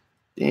invasive.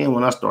 Then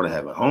when I started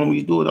having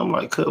homies do it, I'm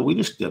like, cuz we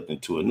just stepped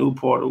into a new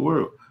part of the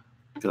world.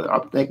 Cause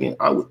I'm thinking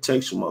I would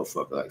take some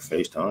motherfucker like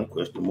FaceTime,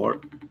 question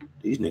mark.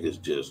 These niggas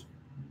just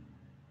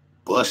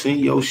busting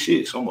your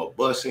shit. So I'm a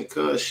busting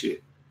cuz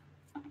shit.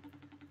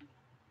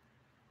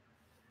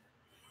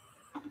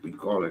 We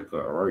call it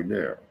cuz right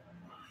there.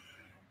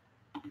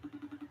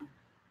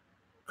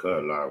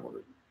 Cuz live with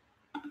it.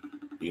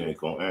 He ain't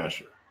gonna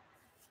answer.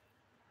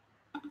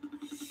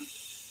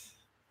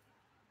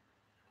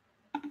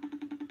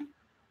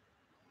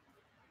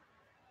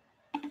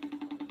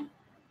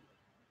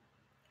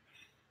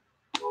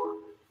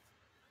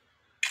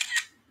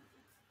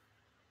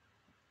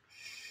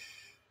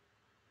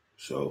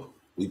 So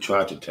we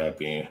tried to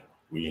tap in.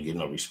 We didn't get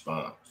no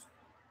response.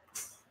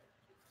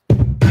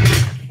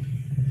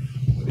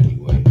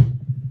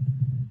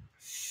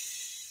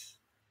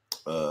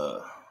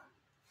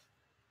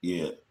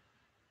 yeah,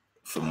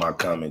 for my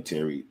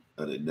commentary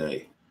of the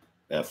day,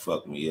 that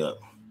fucked me up.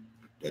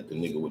 That the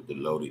nigga with the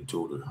loaded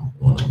tutor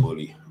on the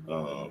bully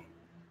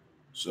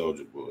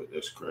Soldier Boy.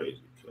 That's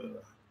crazy.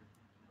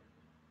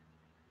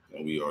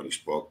 And we already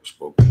spoke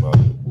about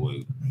the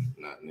boy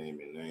not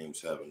naming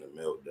names, having a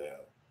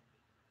meltdown,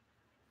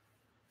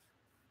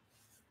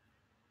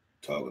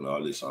 talking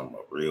all this on my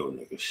real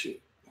nigga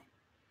shit.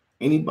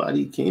 Can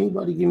anybody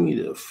give me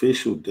the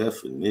official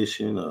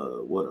definition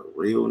of what a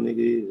real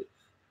nigga is?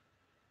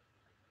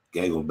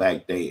 Gave them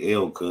back they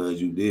L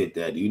cause you did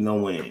that. You know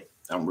when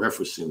I'm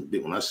referencing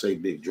when I say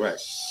Big Drac,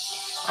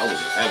 I was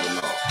in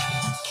Avenal.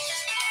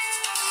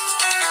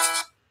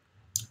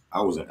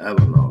 I was in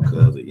Avenal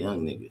cause a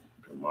young nigga.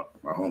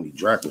 My homie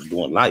Drac was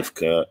doing life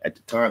cause at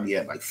the time he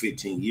had like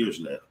 15 years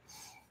left.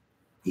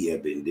 He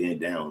had been then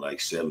down like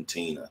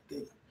 17, I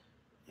think.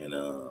 And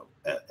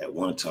at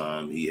one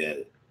time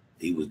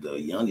he was the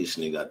youngest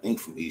nigga, I think,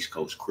 from East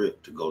Coast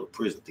Crip to go to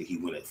prison. I think he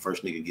went at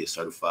first nigga get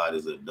certified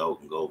as an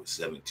adult and go over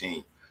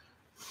 17.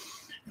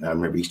 And I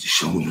remember he used to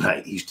show me,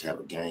 like, he used to have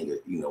a gang of,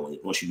 you know,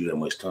 once you do that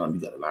much time,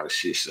 you got a lot of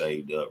shit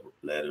saved up,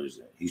 letters.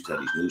 And he used to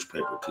have these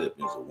newspaper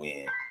clippings of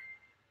when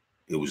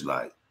it was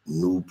like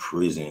new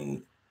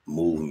prison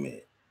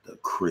movement, the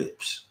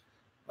Crips.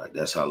 Like,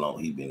 that's how long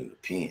he been in the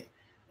pen.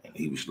 And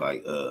he was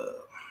like,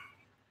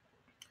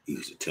 he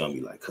used to tell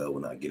me, like,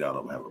 when I get out,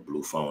 I'm gonna have a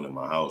blue phone in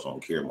my house. I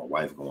don't care. My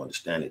wife gonna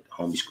understand it. The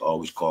homies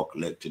always call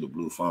collect to the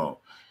blue phone.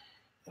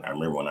 And I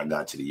remember when I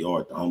got to the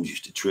yard, the homies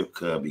used to trip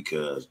Cub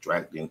because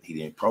Drac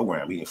didn't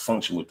program. He didn't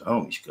function with the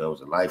homies. Cub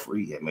was a lifer.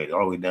 He had made it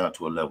all the way down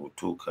to a level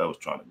 2. Cub was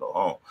trying to go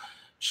home.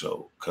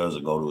 So Cuz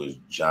would go to his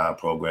job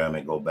program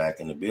and go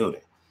back in the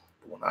building.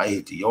 But when I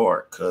hit the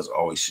yard, Cuz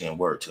always send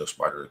word to a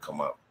Spider to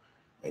come up.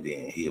 And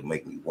then he'd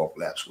make me walk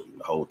laps with him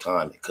the whole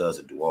time. And Cuz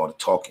would do all the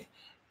talking.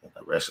 And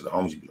the rest of the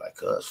homies would be like,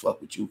 Cuz,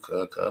 fuck with you,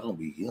 Cuz don't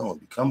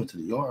be coming to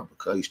the yard.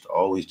 Because he used to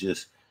always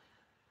just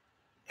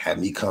had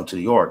me come to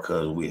the yard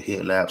because we'd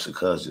hit laps and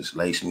Cuz just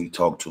lace me,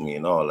 talk to me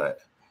and all that.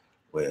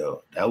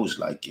 Well, that was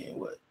like in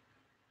what,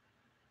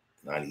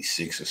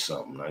 96 or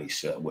something,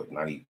 97, what,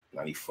 90,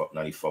 94,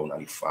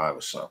 95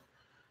 or something.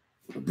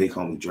 The big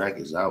homie Drac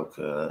is out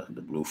because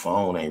the blue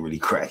phone ain't really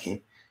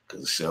cracking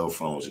because of cell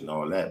phones and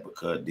all that. But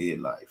Cuz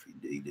did life.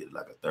 He did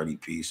like a 30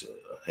 piece,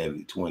 a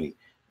heavy 20,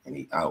 and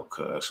he out,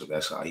 Cuz. So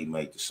that's how he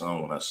made the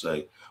song. When I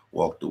say I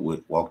walked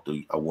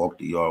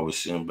the yard with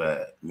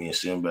Sinbad. Me and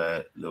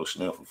Sinbad, Lil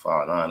Slim from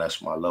 5'9",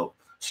 that's my low.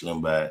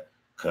 Slimbad,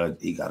 Cuz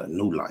he got a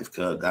new life.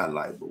 Cuz got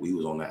life, but we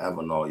was on the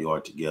Avenal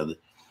yard together.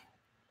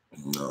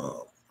 And,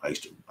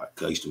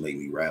 Cuz used to make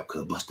me rap.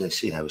 Cuz bust that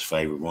shit, have his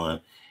favorite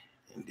one.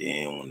 And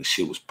then when the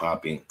shit was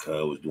popping,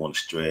 Cuz was doing a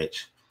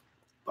stretch.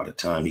 By the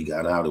time he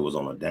got out, it was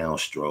on a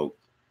downstroke.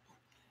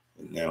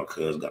 And now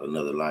Cuz got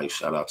another life.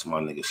 Shout out to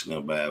my nigga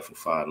Slim Bad from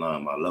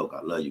 5'9", my loc.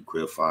 I love you,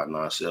 Crib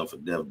 5'9", sell for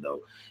death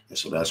though. And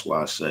so that's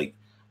why I say,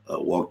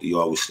 walk the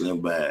yard with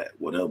Slim Bad.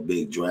 What up,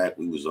 Big Drac?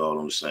 We was all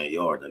on the same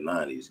yard in the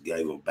 90s.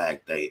 Gave them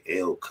back they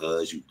L,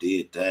 Cuz you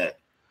did that.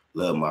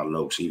 Love my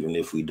locs, even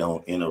if we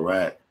don't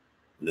interact.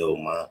 Lil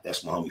Ma,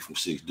 that's my homie from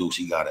 6 Deuce.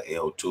 He got an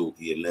L too.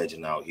 He a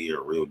legend out here,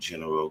 a real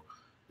general.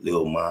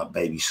 Lil Ma,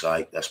 Baby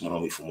Psych, that's my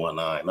homie from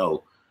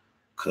 190.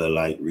 Cuz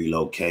like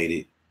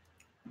relocated.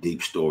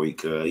 Deep story,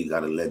 cuz he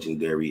got a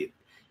legendary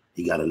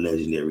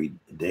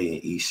day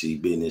in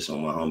EC business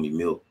on my homie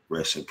Milk.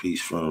 Rest in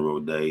peace, funeral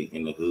day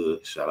in the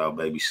hood. Shout out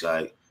Baby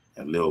Sight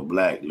and Lil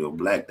Black. Lil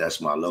Black, that's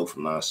my low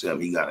from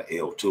 9-7. He got an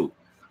L too.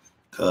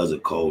 Cuz a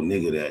cold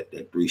nigga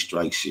that 3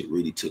 strike shit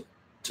really took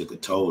a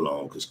toll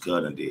on because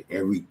Cuz done did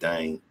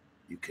everything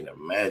you can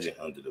imagine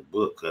under the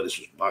book. Cuz this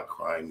was my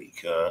crime,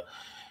 cuz.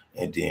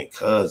 And then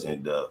Cuz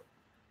ended up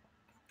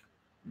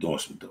doing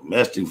some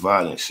domestic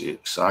violence shit,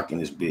 socking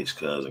this bitch,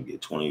 Cuz, and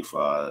get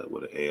 25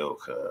 with an L,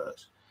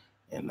 Cuz.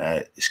 And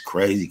that is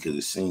crazy because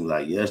it seemed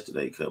like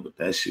yesterday, Cuz, but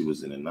that shit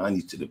was in the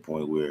 90s to the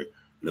point where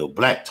Lil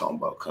Black talking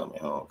about coming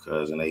home,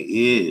 Cuz, and they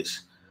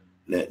is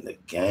letting a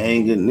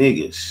gang of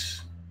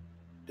niggas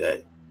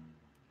that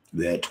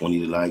you had 20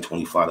 to life,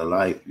 25 to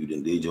life, you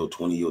done did your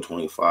 20, your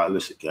 25,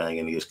 it's a gang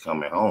of niggas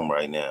coming home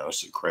right now.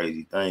 It's a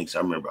crazy thing. So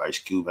I remember Ice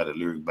Cube had a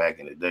lyric back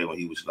in the day when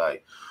he was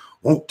like,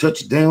 won't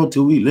touch down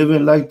till we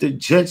living like the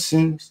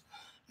Jetsons.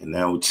 And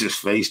now with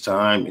just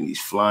FaceTime and these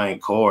flying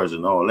cars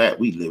and all that,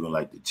 we living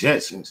like the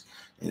Jetsons.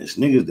 And it's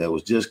niggas that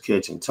was just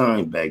catching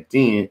time back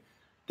then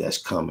that's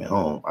coming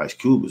home. Ice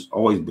Cube has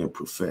always been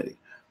prophetic.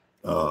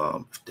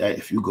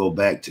 If you go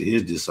back to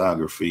his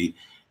discography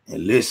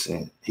and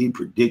listen, he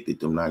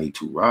predicted them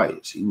 92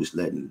 riots. He was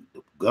letting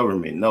the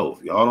government know,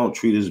 if y'all don't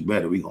treat us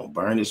better, we gonna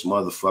burn this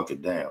motherfucker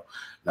down.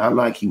 Not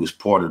like he was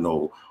part of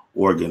no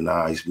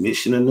organized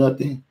mission or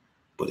nothing.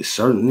 But it's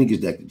certain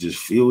niggas that could just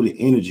feel the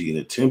energy and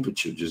the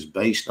temperature just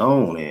based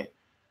on it.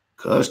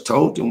 Cuz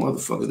told them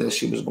motherfuckers that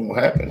shit was gonna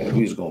happen and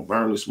we was gonna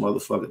burn this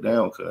motherfucker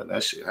down, cuz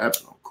that shit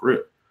happened on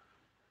Crip.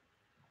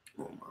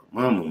 On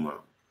my mama.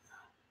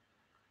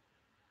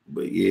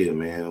 But yeah,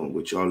 man,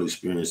 what y'all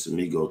experiencing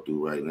me go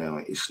through right now,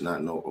 it's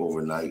not no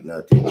overnight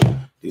nothing.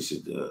 This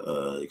is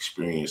the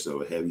experience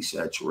of a heavy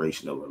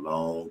saturation of a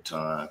long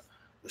time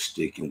but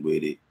sticking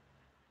with it,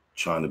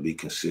 trying to be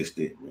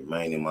consistent,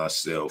 remaining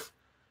myself.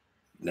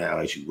 Now,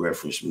 as you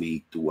reference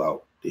me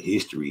throughout the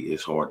history,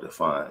 it's hard to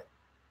find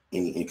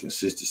any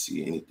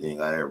inconsistency,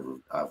 anything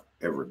I've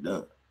ever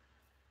done.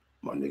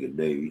 My nigga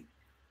Davey,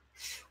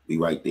 we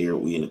right there.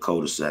 We in the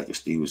cul-de-sac at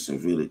Stevenson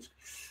Village,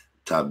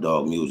 Top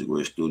Dog Music, where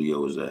the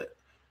studio is at.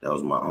 That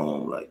was my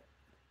home, like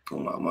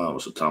on my mom.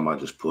 So time I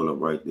just pull up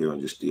right there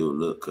and just still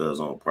look,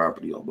 cuz on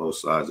property on both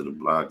sides of the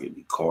block, and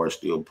the cars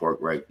still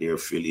parked right there,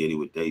 affiliated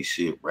with they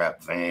shit,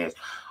 rap vans,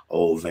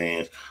 old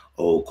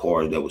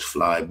cars that was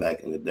fly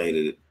back in the day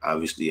that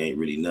obviously ain't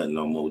really nothing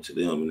no more to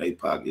them in their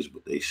pockets,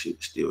 but they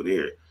shit still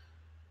there.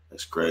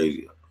 That's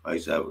crazy. I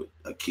used to have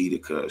a key to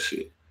cuz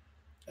shit.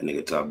 That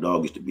nigga Top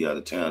Dog used to be out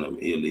of town,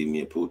 and he'll leave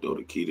me and Puto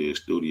the key to his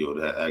studio,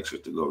 that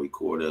access to go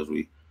record as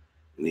we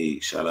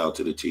need. Shout out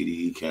to the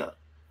TDE count.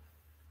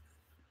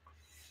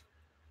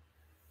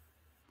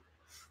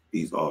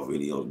 These all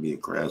videos me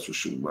and Krabs would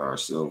shoot by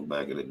ourselves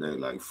back in the day.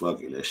 Like,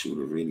 fuck it, let's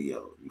shoot a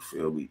video. You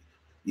feel me?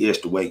 Yes,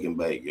 the wake and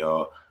bake,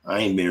 y'all. I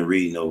ain't been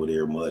reading over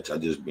there much. I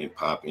just been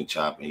popping,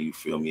 chopping. You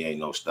feel me? Ain't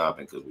no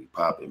stopping because we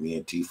popping. Me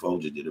and T-Fo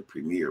just did a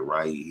premiere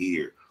right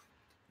here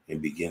in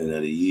the beginning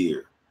of the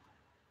year.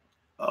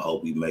 I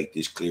hope we make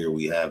this clear.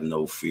 We have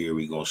no fear.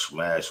 We gonna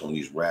smash on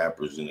these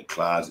rappers in the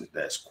closet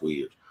that's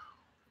queer.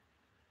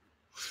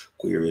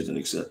 Queer is an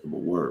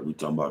acceptable word. We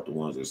talking about the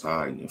ones that's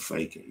hiding and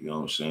faking. You know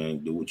what I'm saying?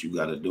 Do what you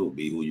got to do.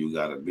 Be who you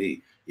got to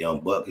be. Young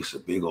Buck, it's a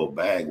big old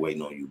bag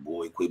waiting on you,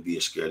 boy. Quit being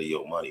scared of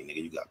your money,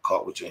 nigga. You got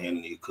caught with your hand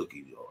in your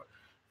cookie jar.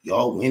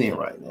 Y'all winning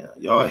right now.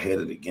 Y'all ahead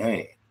of the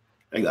game.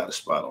 They got a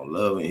spot on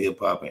Love and Hip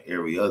Hop and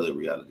every other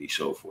reality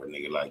show for a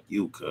nigga like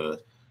you, cuz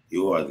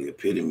you are the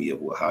epitome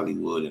of what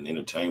Hollywood and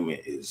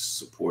entertainment is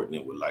supporting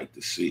and would like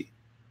to see.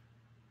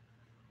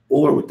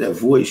 Or with that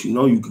voice, you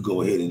know you could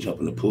go ahead and jump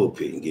in the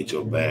pulpit and get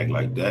your bag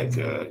like that,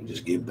 cuz.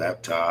 Just get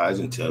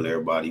baptized and tell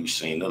everybody you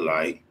seen the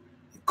light.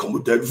 Come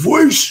with that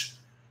voice.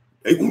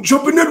 They gonna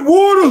jump in that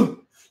water.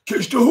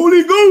 Catch the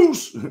Holy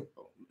Ghost.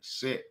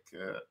 Sick,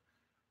 cuz.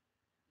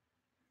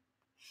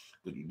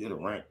 But you did a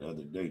rank the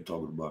other day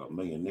talking about 1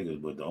 million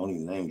niggas, but the only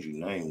names you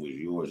named was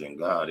yours and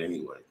God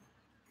anyway.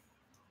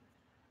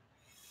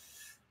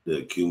 The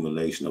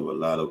accumulation of a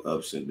lot of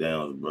ups and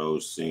downs, bro.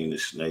 Seen the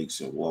snakes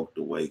and walked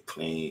away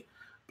clean.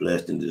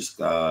 Blessed in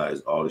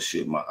disguise, all the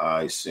shit my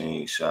eyes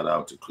seen. Shout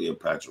out to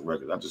Cleopatra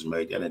Records. I just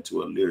made that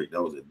into a lyric.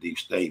 That was a deep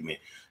statement.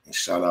 And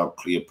shout out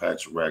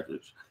Cleopatra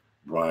Records,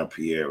 Brian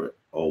Pierre,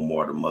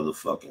 Omar the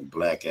motherfucking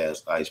black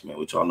ass Iceman.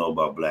 What y'all know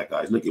about Black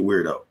Ice? Look at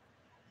Weirdo.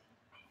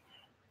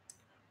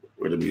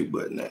 Where the mute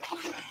button at?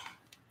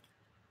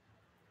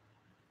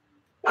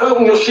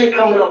 When your shit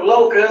coming up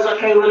low, cuz I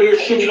can't really hear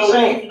shit you're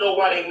saying. You know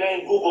why they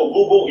name Google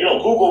Google? You know,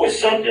 Google is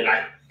something.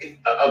 Like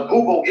a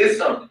Google is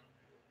something.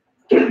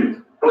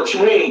 What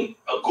you mean?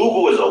 A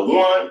Google is a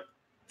 1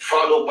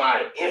 followed by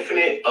an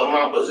infinite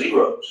amount of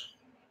zeros.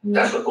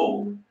 That's a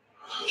Google.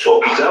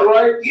 So is that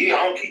right? Yeah,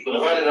 I don't keep it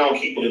 100, I don't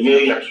keep it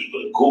 1,000,000, I keep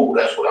it a Google.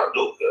 That's what I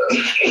do.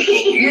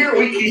 Here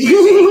we keep it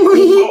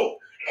Google.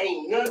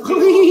 Ain't nothing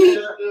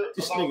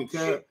this nigga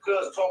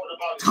cuz talking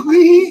about the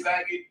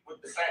faggot with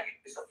the faggot.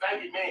 It's a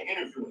faggot man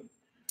interviewing.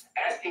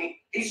 Asking,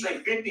 he say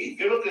 50. If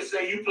you look and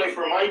say you play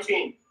for my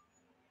team,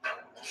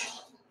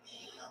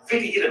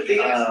 50 get a big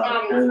ass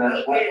smile.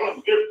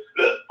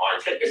 Look, all right,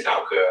 check this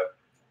out, cuz.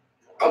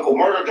 Uncle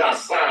Murder got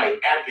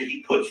signed after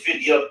he put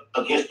 50 up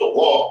against the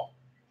wall,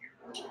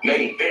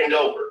 made him bend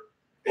over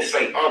and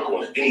say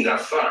uncle, and then he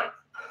got signed.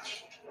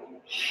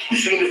 You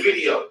seen the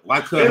video?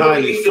 Why couldn't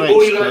hide his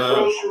face,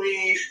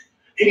 groceries.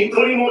 Did he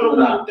put him on the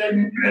wall?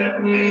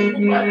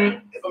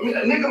 If a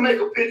nigga make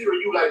a picture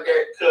of you like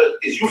that, cuz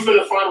is you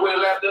finna find a way to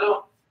laugh that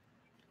up?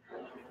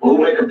 Who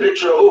make a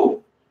picture of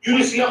who? You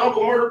didn't see how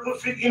Uncle Murder put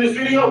 50 in his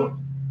video?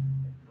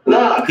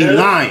 Nah, he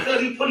lying.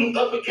 Because he put him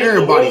up against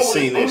Everybody the wall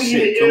seen that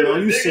shit. Come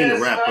on, you seen the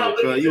rapper,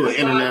 cuz. You an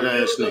internet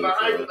ass nigga,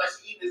 cuz.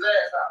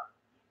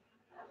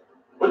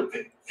 What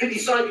 50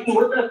 signed you?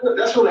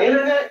 That's on the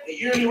internet? The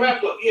yearly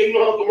wrap up. Yeah, you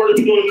know Uncle Murder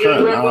be doing the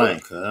yearly wrap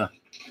up. Cuz.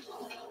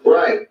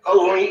 Right.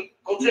 Oh, when he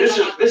go this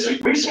is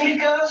recently,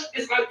 cuz?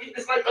 It's like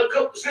a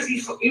couple since he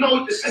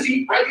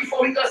right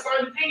before he got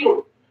signed to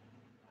deal.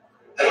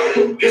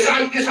 This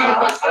how he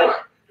got signed.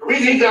 The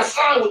reason he got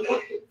signed was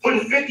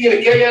putting 50 in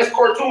a gay ass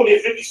cartoon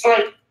and 50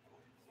 signed.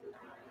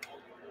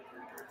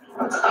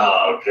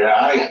 Oh, okay.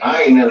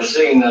 I ain't never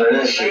seen none of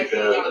that shit, cuz.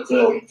 I don't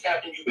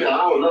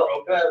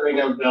know. Cuz ain't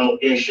never done no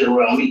gay shit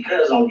around me,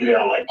 cuz don't get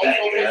out like that.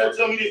 Okay, so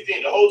tell me this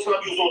thing. The whole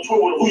time you was on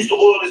tour with him, who used to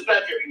oil his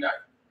back every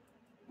night?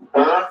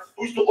 Huh?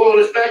 Who used to oil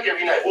his back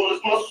every night, oil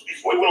his muscles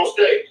before he went on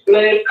stage?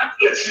 Man, That's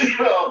why you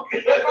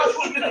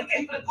was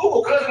getting to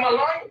Google, cuz am I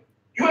lying?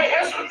 You ain't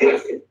answering the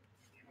question.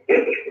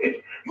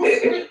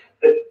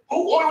 Who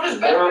oiled his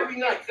back every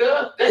night,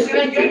 cuz? That shit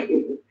ain't gay.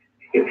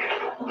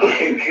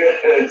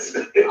 Cuz.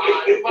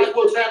 You might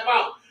go tap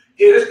out.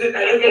 Yeah,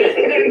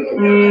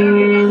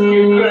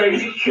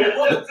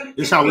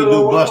 this how we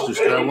do busters,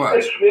 cuz.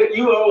 Watch.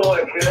 You on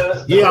one,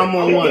 cuz. Yeah, I'm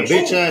on one,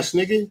 bitch ass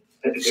nigga.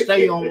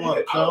 Stay on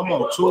one, cuz. I'm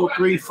on 2,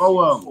 3,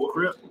 4 of them,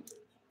 crip.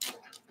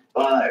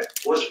 Alright,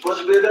 what's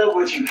been up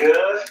with you,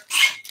 cuz?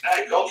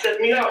 Hey, go check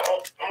me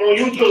out. I'm on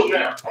YouTube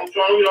now. I'm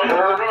trying, you know,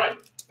 I'm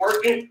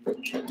working.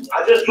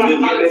 I just dropped the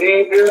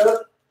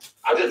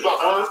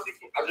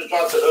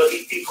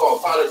EP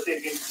called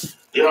Politicking.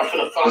 Then I'm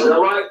finna follow. Is that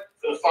right?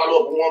 Finna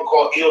follow up with one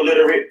called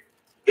Illiterate.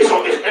 It's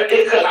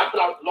because I put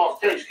out the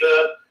lost tapes,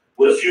 cuz,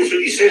 with a few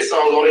 50 Cent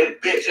songs on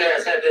it. Bitch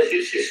ass had that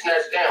shit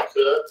snatched down,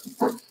 cuz.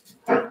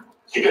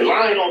 He been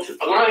lying on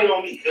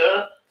me,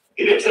 cuz.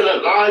 He been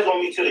telling lies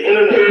on me to the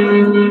internet.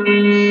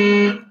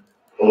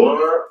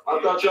 Or I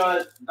thought y'all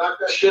had knocked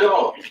that shit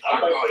off.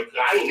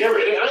 I ain't never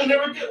did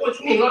what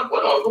you mean. Like,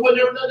 what else? What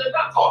never done that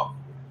knock off?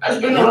 That's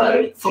been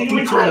Right. Fuck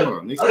you talking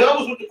about, nigga? That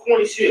was with the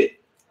corny shit.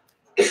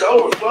 It's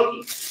over,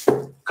 fucking.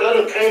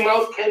 Cuz came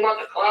out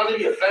the closet,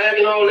 he a fag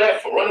and all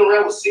that, for running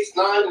around with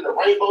 6ix9ine and the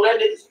Rainbow. That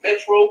nigga's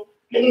Metro.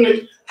 That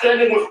nigga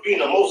went from being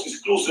the most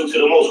exclusive to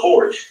the most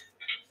whorish.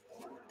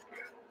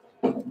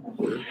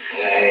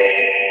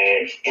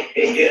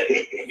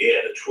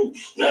 Yeah, the truth.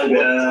 Nothing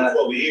but the truth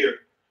over here.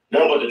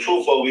 Nothing but the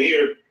truth over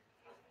here.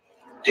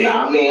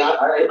 Yeah, I mean,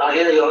 I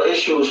hear your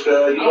issues,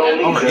 cuz. You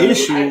don't need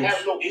issues. I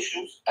have no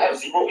issues. I have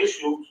zero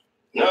issues.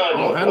 None. I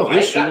don't have no I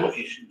ain't got no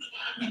issues.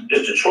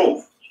 Just the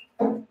truth.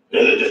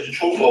 Nigga, just the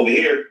truth over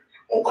here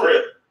on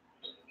Crip.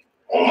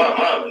 On my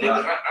mama,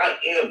 nigga. I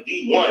am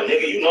D1,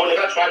 nigga. You know,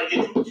 nigga, I tried to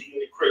get you a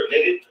G-Unit Crip,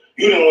 nigga.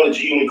 You didn't want a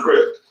G-Unit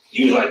Crip.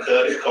 You was like,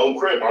 cuz, it's cold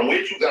Crip. I'm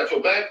with you, got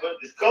your back, but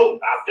it's cold.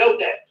 I felt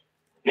that.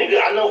 Nigga,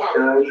 I know how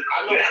corny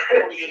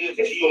it is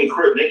to G-Unit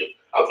Crip, nigga.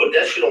 I put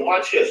that shit on my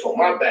chest, on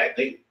my back,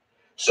 nigga.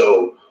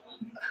 So,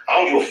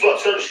 I don't give a fuck.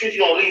 Certain shit you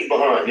don't leave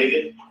behind,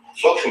 nigga.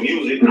 Fuck some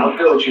music. I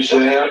feel what you're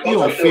saying. You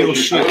don't feel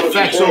shit.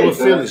 Facts over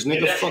feelings,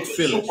 nigga. Fuck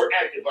feelings. Super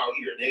active out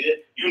here,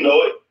 nigga. You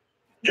know it.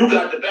 You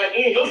got the back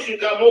end. Your shit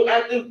got more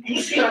active.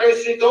 You see how that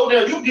shit go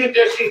down. You get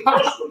that shit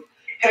personal.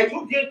 Had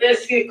you get that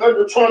shit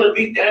under trying to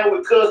be down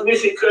with Cuz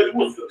Mission, cuz you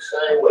would feel the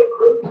same way,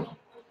 bro.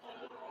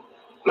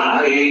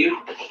 Nah, I hear you.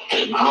 I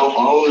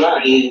don't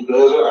not hear you,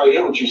 cuz. I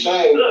hear what you're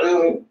saying. You feel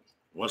me?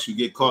 Once you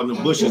get caught in the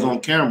bushes on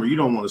camera, you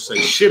don't want to say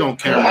shit on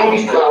camera. On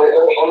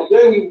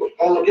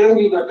the game,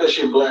 you got that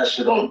shit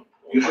blasted on.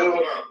 You feel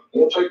me?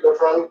 You don't take that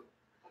from me.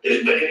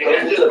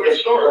 That's just where it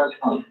starts.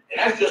 And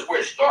that's just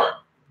where it starts.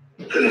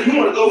 Because if you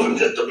want to go from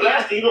just the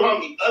blasting, you know how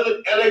many other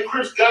LA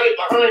Crips got it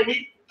behind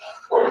me?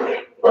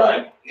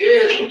 Right.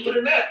 Yeah, so put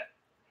in that.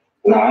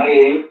 Nah, I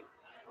hear you.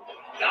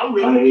 I'm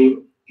really,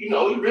 you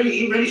know,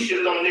 he really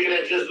shitted on the nigga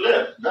that just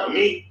left, not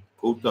me.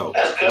 Who though?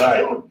 That's Cuz.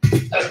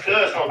 That's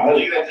Cuz on the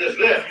nigga that just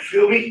left. You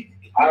feel me?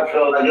 I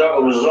feel like y'all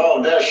can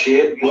resolve that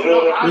shit. You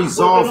feel me?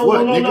 Resolve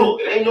what, nigga? No.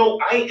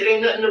 It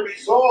ain't nothing to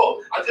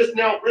resolve. I just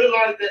now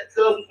realized that Cuz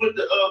was with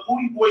the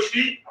booty boy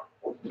shit.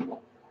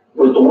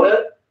 With the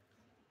what?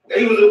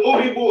 He was a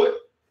booty boy.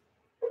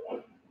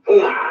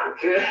 Nah,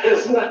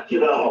 it's not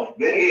it off,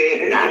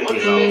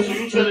 man. So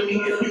you telling me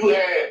if you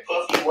had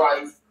Puffy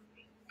wife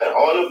and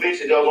all the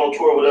bitches that was on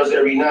tour with us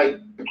every night,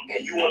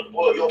 and you want to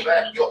pull your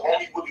back, your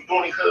homie would be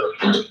doing her.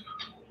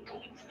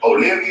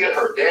 Olivia,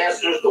 her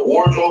dancers, the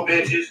wardrobe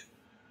bitches,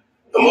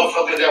 the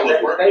motherfuckers that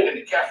was working in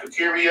the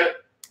cafeteria.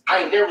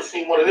 I ain't never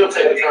seen one of them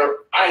take a turn.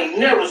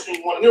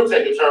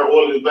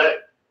 Oiling his back.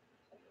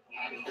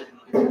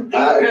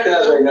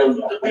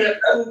 The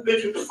cool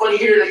bitch with the funny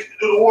hair that used to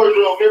do the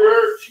wardrobe. Remember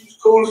her? She was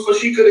cool, so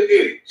she could have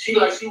did it. She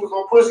like she was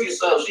on pussy or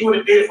something. She would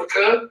have did it for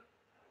Cuz.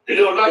 You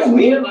know, like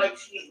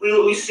she was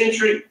real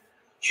eccentric.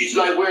 She's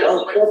like, where? That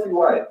was Puffy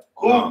white.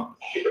 Who? No,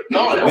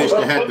 that bitch was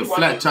that had the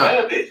flat top.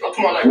 Bad bitch. I'm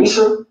talking about like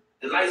Lisa?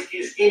 the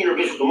light-skinned, skinnier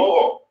bitch with the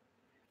mohawk.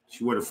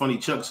 She wore the funny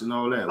chucks and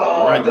all that.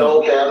 Oh, right,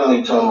 okay, I know what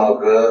you're talking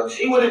about, girl.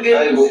 She would have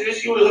did it.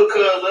 She would have hooked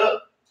Cuz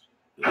up.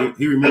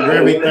 He remember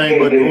everything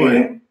but the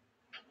oil.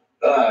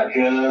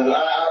 Cuz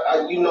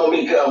you know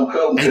me, I'm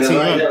cool, cuz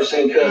I ain't never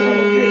seen Cuz on the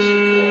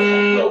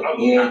bitch.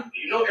 Yeah.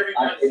 You know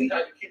everybody see how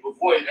you keep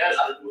avoiding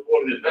answering who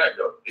avoiding his back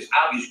though. It's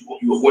obvious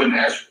you avoiding the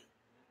answer.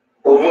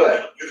 For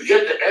what? You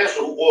forget the answer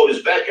who boiled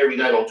his back every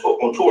night on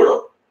tour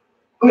though.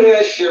 Man,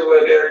 that shit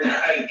was every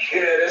night,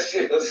 kid. That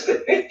shit was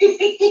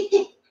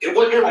it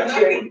wasn't every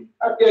night.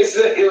 I can't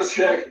say it was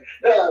every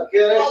no,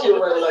 kid, that shit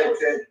wasn't like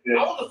that. I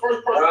was the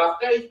first person on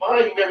stage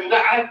behind him every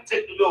night. I had to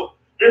take the little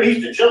he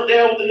used to jump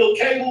down with the little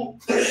cable.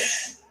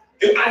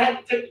 I had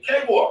to take the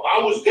cable off. I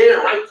was there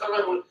right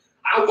time when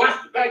I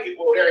watched the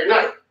basketball every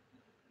night.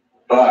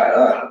 All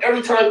right.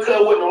 Every time Cuz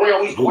wasn't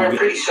around, we used to wear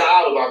pretty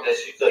shy about that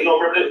shit. You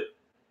don't remember that?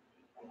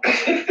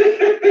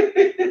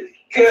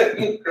 Cuz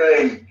you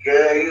crazy,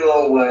 Cuz you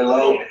don't wear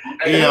low.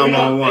 Yeah, I'm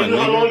on one. You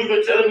know how long you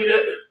been telling me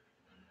that?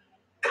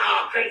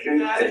 Oh, crazy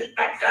guys.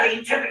 That's how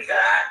you tell me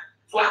that.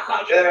 So I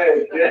called you.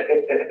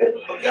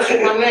 Guess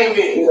what my name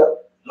is?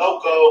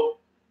 Loco.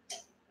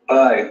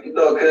 Alright, you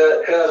know,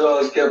 Cuz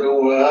always kept it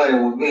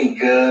 100 with me,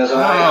 Cuz.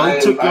 I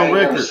ain't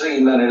never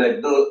seen none of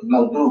that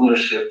Douglas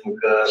shit from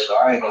Cuz, so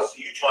I ain't gonna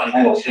see you trying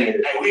to get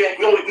shit. Hey, we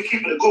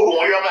keeping the Google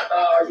on here. I'm like,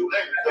 you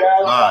later.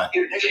 Alright.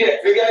 If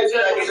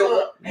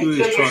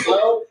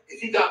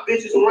he got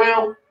bitches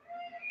around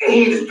and he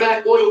need his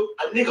back oil,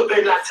 a nigga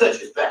better not touch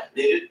his back,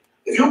 nigga.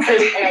 If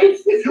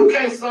you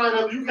can't sign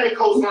up, you can't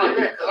co-sign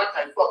that because I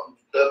can't fucking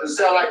up and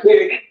sound like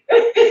that.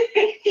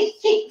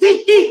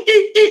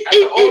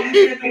 After all you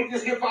did with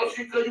this hip hop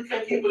shit, because you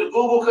can't keep it a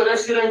Google because that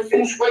shit ain't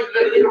feng shui.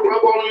 That nigga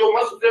rub all on your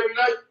muscles every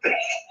night.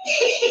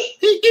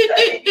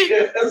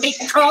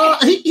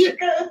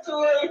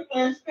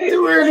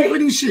 Too early for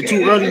this shit.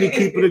 Too early to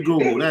keep it a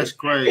Google. That's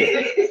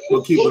crazy.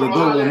 We'll keep it a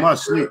Google in my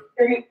sleep.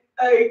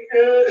 Hey,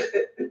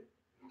 cuz.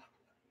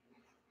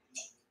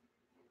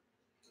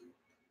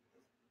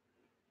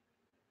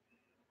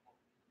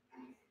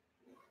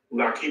 We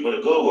gotta keep it a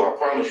Google, I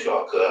promise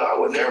y'all, cuz I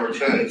would never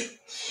change.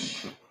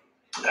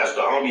 That's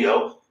the homie,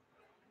 yo.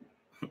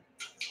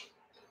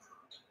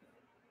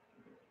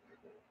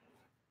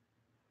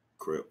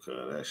 Crip,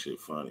 cuz that shit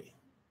funny.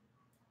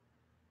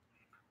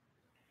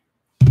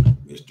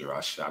 Mr.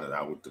 I shot it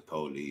out with the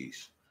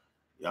police.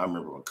 Y'all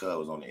remember when Cuz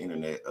was on the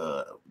internet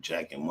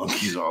jacking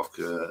monkeys off,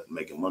 cuz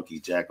making monkeys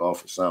jack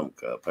off or something,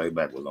 cuz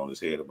Payback was on his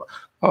head about,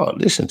 oh,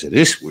 listen to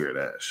this weird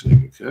ass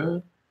nigga,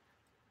 cuz.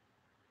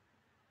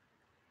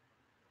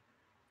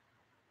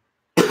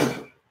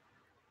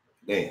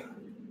 Damn.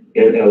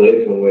 In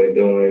LA somewhere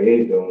doing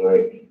he's doing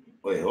like.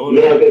 Wait, hold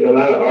on. I think a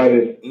lot of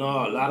artists. No,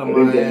 a lot of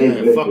my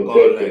ass. Fuck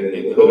all that,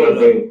 nigga. Hold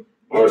up.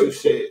 What you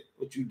said?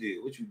 What you did?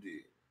 What you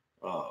did?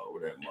 Oh,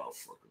 where that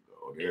motherfucker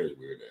go? There's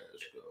weird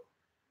ass go.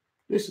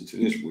 Listen to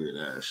this weird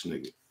ass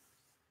nigga.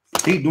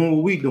 He doing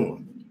what we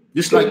doing.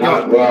 Just like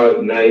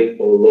y'all. Nice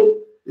or look.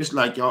 It's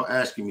like y'all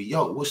asking me,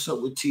 yo, what's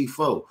up with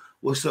T4?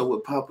 What's up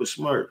with Papa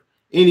Smurf?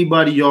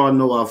 Anybody y'all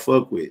know I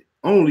fuck with.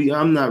 Only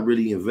I'm not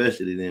really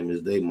invested in them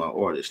as they my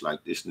artist.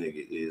 Like this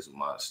nigga is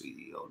my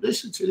CEO.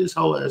 Listen to this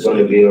whole ass.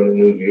 Gonna be on the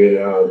new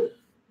year album.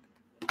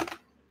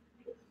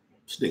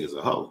 This nigga's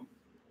a hoe.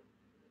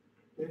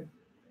 Yeah.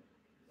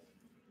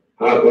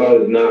 Hot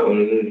Rod is not on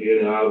the new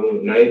year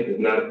album. Nice is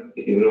not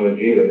even on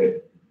G on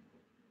it.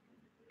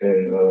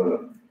 And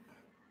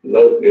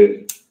Loc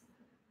is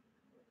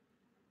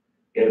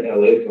in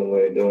LA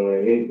somewhere doing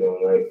what he's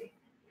doing. Like,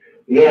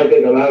 I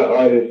think a lot of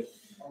artists.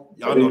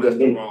 Y'all know that's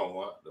the wrong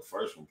one. The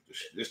first one.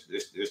 This the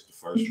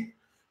first one.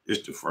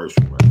 This the first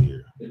one right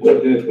here.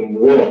 What's in some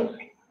walks?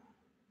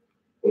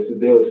 What's the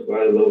deal with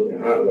Spy Loc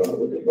and Hot Rod?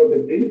 What the fuck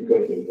is these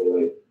questions for?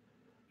 Like,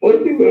 what are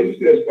people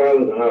interested in Spy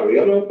Loc and Hot Rod?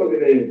 Y'all don't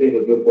fucking even think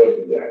of good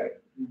questions to ask.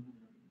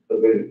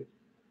 Because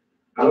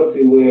I don't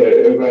see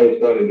where everybody's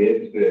starting to get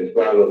interested in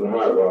Spy Loc and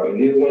Hot Rod. And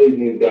neither one of these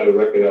niggas got a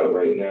record out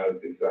right now.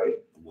 It's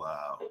exciting.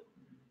 Wow.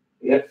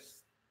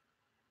 Yes.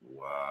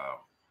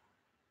 Wow.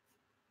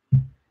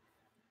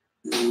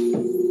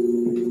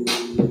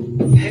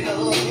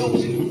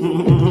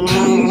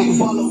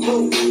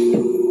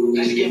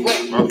 Let's get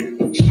ready.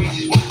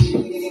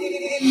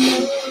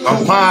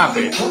 I'm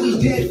popping.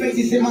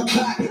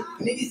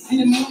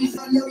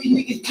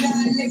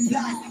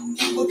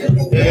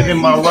 Head in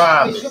my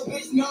ride.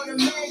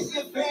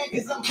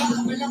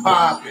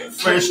 Popping.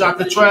 Fresh out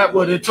the trap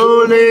with a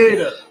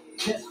 2-liter.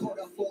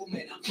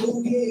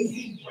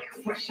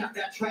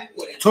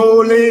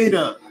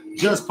 2-liter.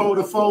 Just pulled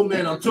the 4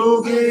 man. I'm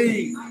 2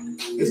 gig.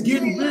 It's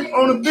getting big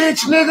on the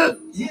bitch, nigga.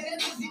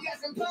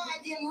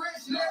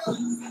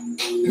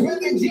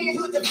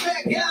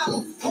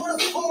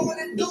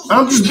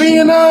 I'm just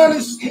being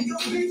honest.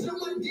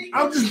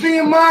 I'm just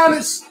being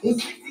honest.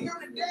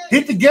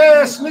 Hit the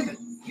gas, nigga.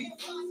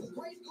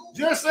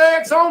 Just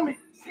ask on me.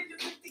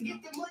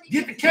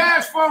 Get the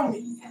cash from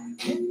me.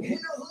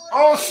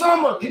 All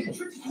summer.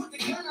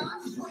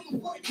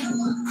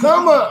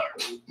 Come on.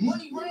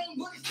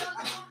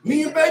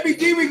 Me and Baby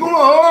D, we going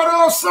hard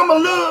all summer,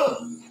 love.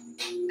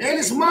 And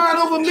it's mine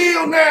over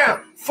meal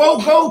now.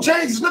 4 gold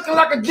chains looking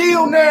like a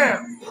deal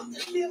now.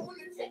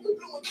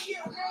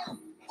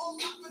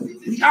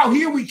 We out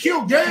here, we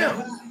kill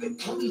down.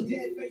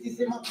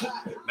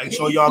 Make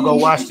sure y'all go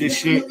watch this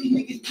shit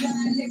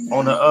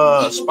on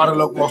the Spotted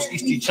Loc Most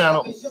Easty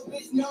channel.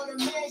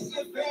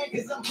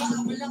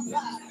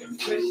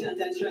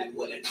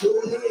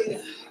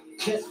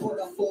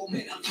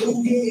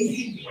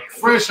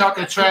 Fresh out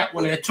the track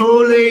with that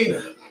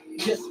 2-liter.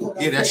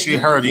 Yeah, that shit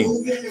hurt him.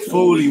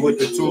 Fully with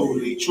the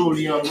toolie,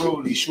 truly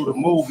unruly. Shoot a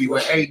movie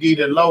with AD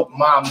the Loc,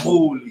 my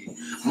moolie.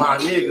 My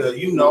nigga,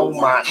 you know,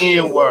 my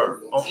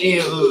N-word. On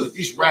N-hood,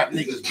 these rap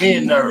niggas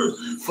been nerds.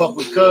 Fuck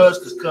with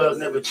cuz cuz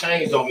never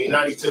changed on me.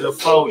 90 to the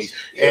 40s,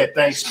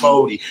 everything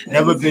spody.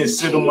 Never been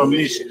sit on my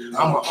mission.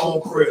 I'm my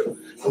own crib.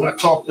 When I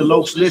talk to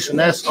Locs, listen,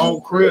 that's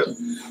on crib.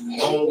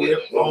 On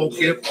whip, on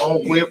tip,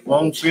 on whip,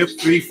 on tip.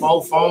 3,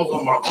 4 phones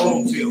on my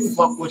own tip.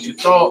 Fuck what you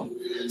thought.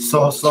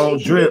 Sauce on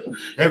drip.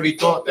 Every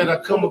thought that I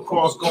come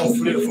across gon'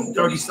 flip from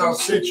 30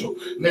 South Central.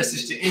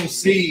 Message to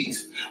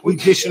MCs. We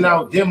dishing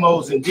out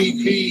demos and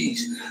DPs.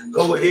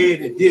 Go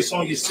ahead and diss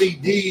on your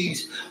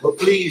CDs, but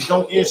please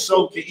don't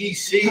insult the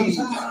ECs.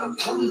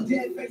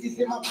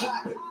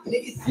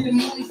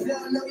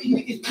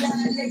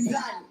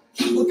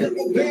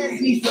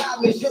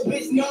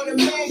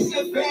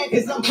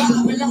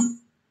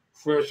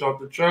 Fresh off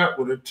the trap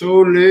with a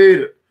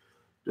 2-liter.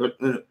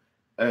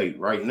 Hey,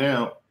 right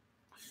now,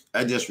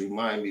 that just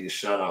remind me to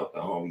shout out the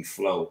homie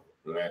Flo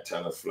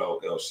Lantana Flow,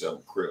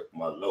 L7 Crip,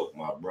 my loc,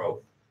 my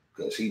bro.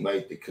 Because he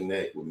made the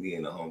connect with me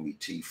and the homie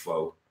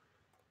T4.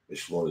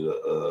 It's one of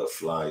the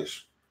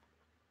flyest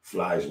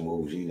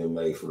moves he done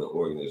made for the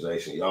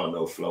organization. Y'all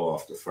know Flow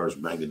off the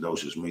first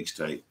Bangadocious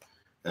mixtape.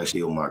 That's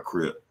still my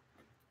Crip.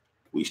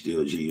 We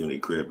still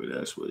G-Unit Crip, and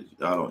that's what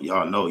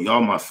y'all know.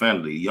 Y'all my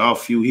family. Y'all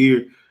few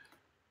here.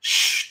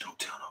 Shh, don't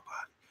tell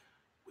nobody.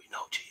 We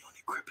know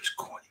G-Unit Crip is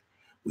corny.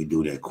 We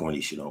do that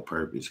corny shit on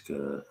purpose,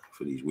 cause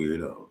for these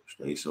weirdos.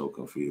 They so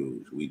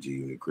confused. We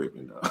G-Unit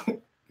Crippin', dog.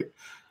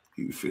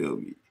 You feel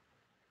me?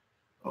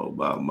 Oh,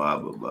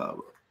 Baba.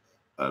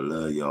 I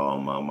love y'all,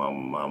 my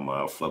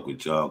mama. I fuck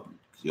with y'all.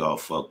 Y'all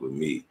fuck with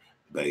me.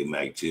 Baby, my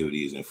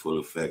activity is in full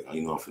effect.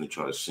 You know I'm finna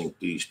try to sync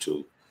these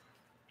two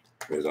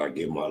as I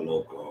get my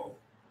loc on.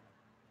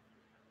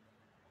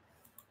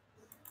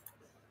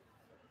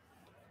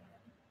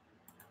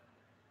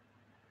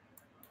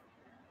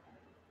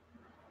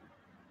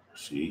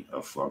 See,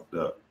 I fucked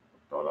up.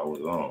 Thought I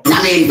was on.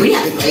 I mean, we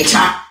had a great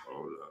time.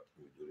 Hold up.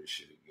 Let me do this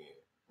shit again.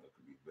 That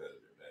could be better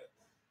than that.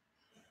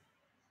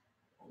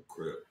 On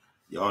Crip.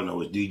 Y'all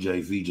know it's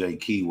DJ VJ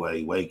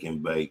Keyway, Wake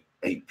and Bake,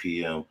 8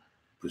 p.m.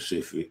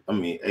 Pacific.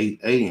 8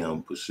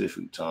 a.m.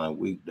 Pacific time,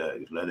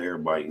 weekdays. Let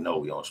everybody know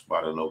we on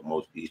Spotted Loc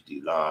Most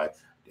Easty Live.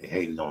 They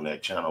hated on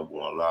that channel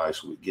going live,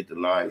 so we get the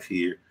live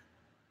here.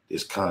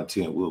 This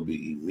content will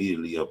be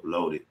immediately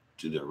uploaded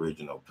to the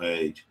original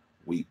page.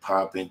 We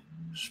popping.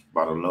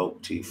 Spotted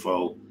Loc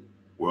T4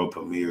 world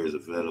premiere is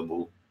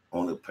available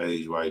on the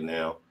page right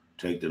now.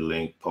 Take the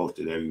link, post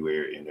it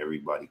everywhere, and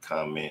everybody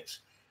comments.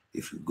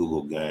 If you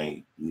Google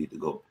gang, you need to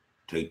go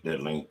take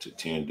that link to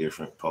 10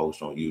 different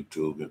posts on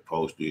YouTube and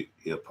post it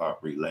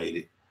hip-hop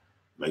related.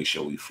 Make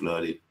sure we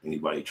flood it.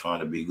 Anybody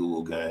trying to be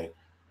Google gang,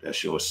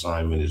 that's your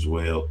assignment as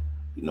well.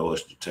 You know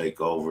it's to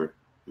take over.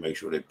 Make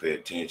sure they pay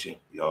attention.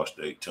 Y'all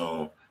stay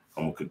tuned.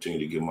 I'm going to continue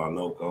to get my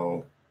loc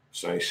on.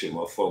 Same shit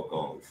my folk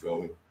on, you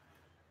feel me?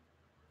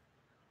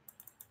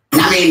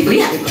 I mean, we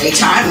had a great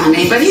time.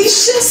 But he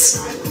just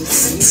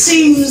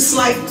seems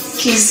like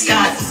he's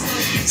got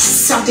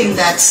something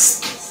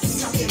that's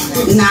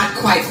not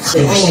quite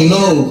clear. Oh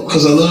no,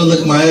 because I love to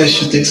lick my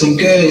ass, you think I'm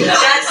gay.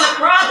 That's the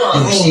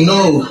problem. Oh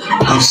no,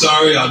 I'm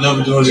sorry, I'll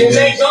never do it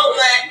again. Don't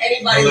let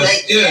anybody like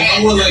that. Yeah,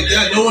 no one like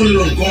that. No one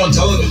that'll go on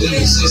television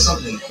and say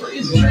something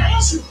crazy.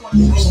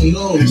 Oh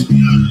no.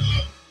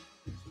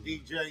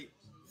 DJ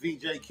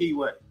VJ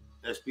Keyway,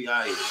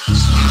 SPI.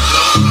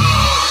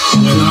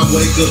 When I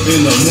wake up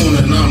in the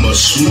morning, I'ma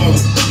smoke.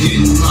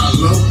 Getting my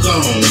loc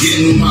on.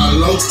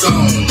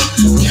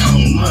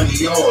 Counting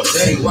money all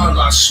day while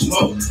I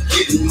smoke.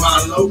 Getting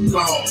my loc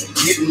on.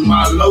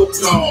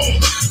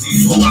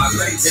 Before I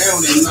lay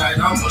down at night,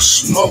 I'ma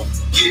smoke.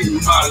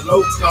 Getting my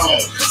loc on.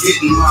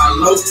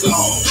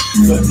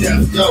 For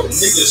death though,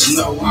 niggas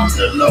know I'm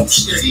the loc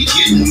steady.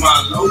 Getting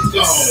my loc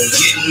on.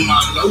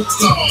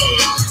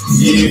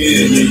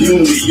 Yeah, the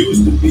unit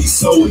used to be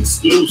so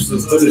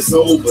exclusive, but it's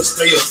over.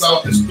 Stay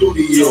up the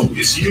studio,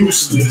 it's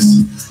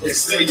useless. They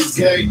say you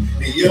gay,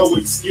 and yo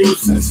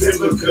excuses.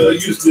 Simica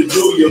used to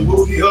do your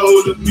booty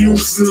hole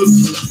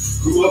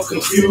abuses. Grew up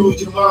confused,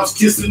 your mom's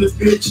kissing the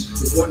bitch.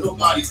 But when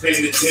nobody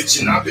paying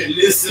attention, I've been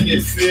listening,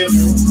 Phil.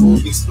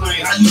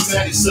 Explain how you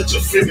manage such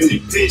a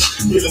feminine bitch.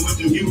 Dealing with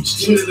them huge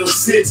genital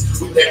sits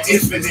with that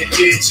infinite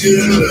itch.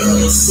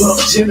 Fuck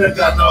Jenna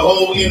got the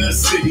whole inner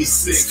city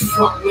sick.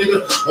 Fuck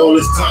nigga, all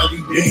this time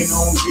you been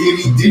on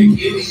giddy dick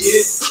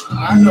idiot.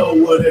 I know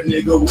what a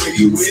nigga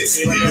witty with.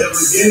 And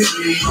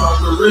evidently, y'all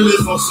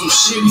gorillas on some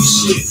shitty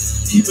shit.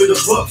 Keep it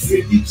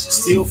 $1.50,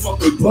 still fuck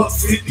with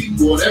 $1.50.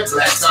 Boy, that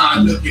black eye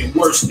looking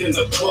worse than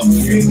a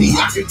 $1.50.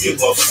 I could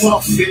give a fuck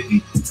 50.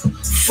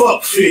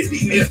 Fuck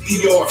 50.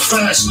 FDR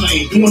fast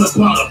lane, doing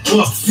about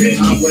 $1.50.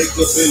 I wake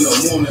up in the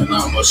morning,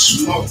 I'ma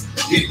smoke.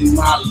 Getting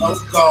my loc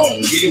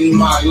on. Counting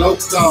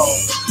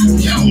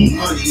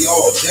money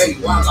all day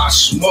while I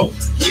smoke.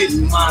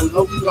 Getting my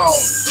loc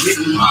on.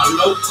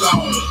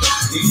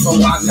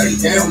 Before I lay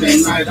down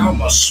at night,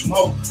 I'ma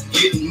smoke.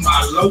 Getting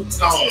my loc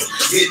on.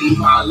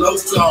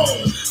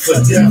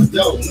 For death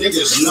though,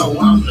 niggas know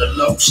I'm the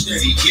loc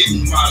steady.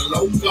 Getting my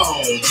loc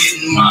on.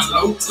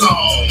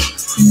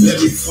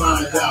 Let me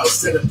find out.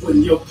 Instead of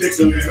putting your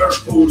pickle in her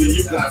food, and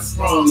you got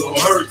sprung on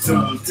her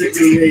tongue,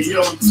 tickling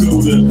your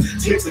tutor.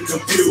 Click the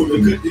computer,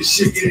 could this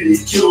shit get any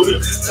cuter?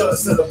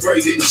 Cause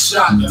celebrating the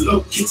shot, the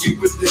loc kick you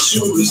with the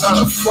shooters.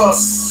 How the fuck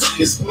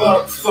is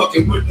Buck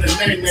fucking with the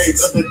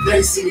names? Other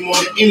day see me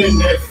on the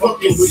internet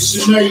fucking with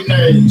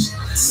shenanigans.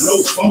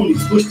 No phonies,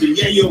 push the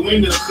yayo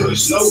in the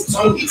kush. No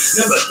Tony,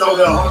 never throw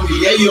the homie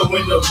yayo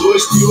in the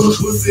bush. Pure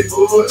pussy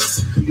boy.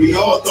 We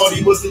all thought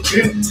he was a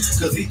pimp,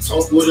 cause he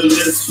talked with a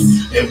lisp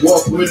and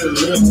walked with a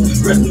limp.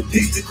 Rest in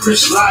peace to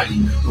Chris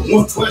Lottie. But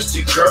one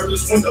question,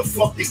 Curtis, when the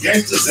fuck the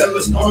gangsters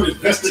ever started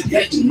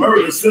investigating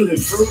murders?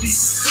 Feeling fruity?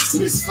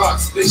 Miss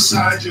Fox, they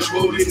shined your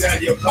booty. Now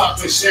you're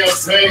popping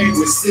champagne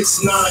with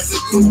 6'9"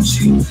 and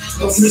Gucci.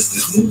 Don't miss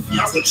this movie,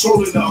 I'm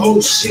controlling the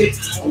whole shit.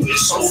 On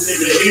It's so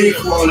nigga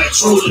head for all that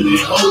trolling and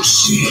whole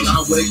shit.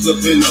 I wake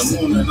up in the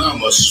morning,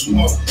 I'ma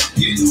smoke.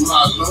 Getting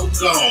my loc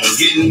on,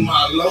 getting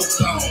my loc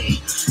on.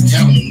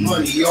 Counting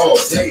money all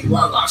day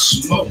while I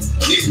smoke.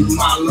 Getting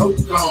my loc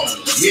on,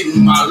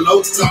 getting my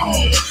loc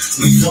on.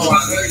 Before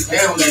I lay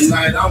down at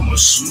night, I'ma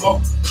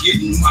smoke.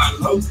 Getting my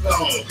loc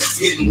on,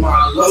 getting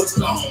my loc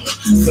on.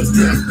 For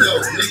them though,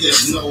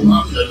 niggas know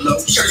I'm the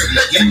low shit.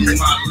 Getting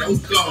my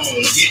loc on,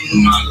 getting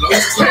my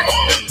loc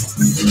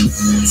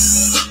on.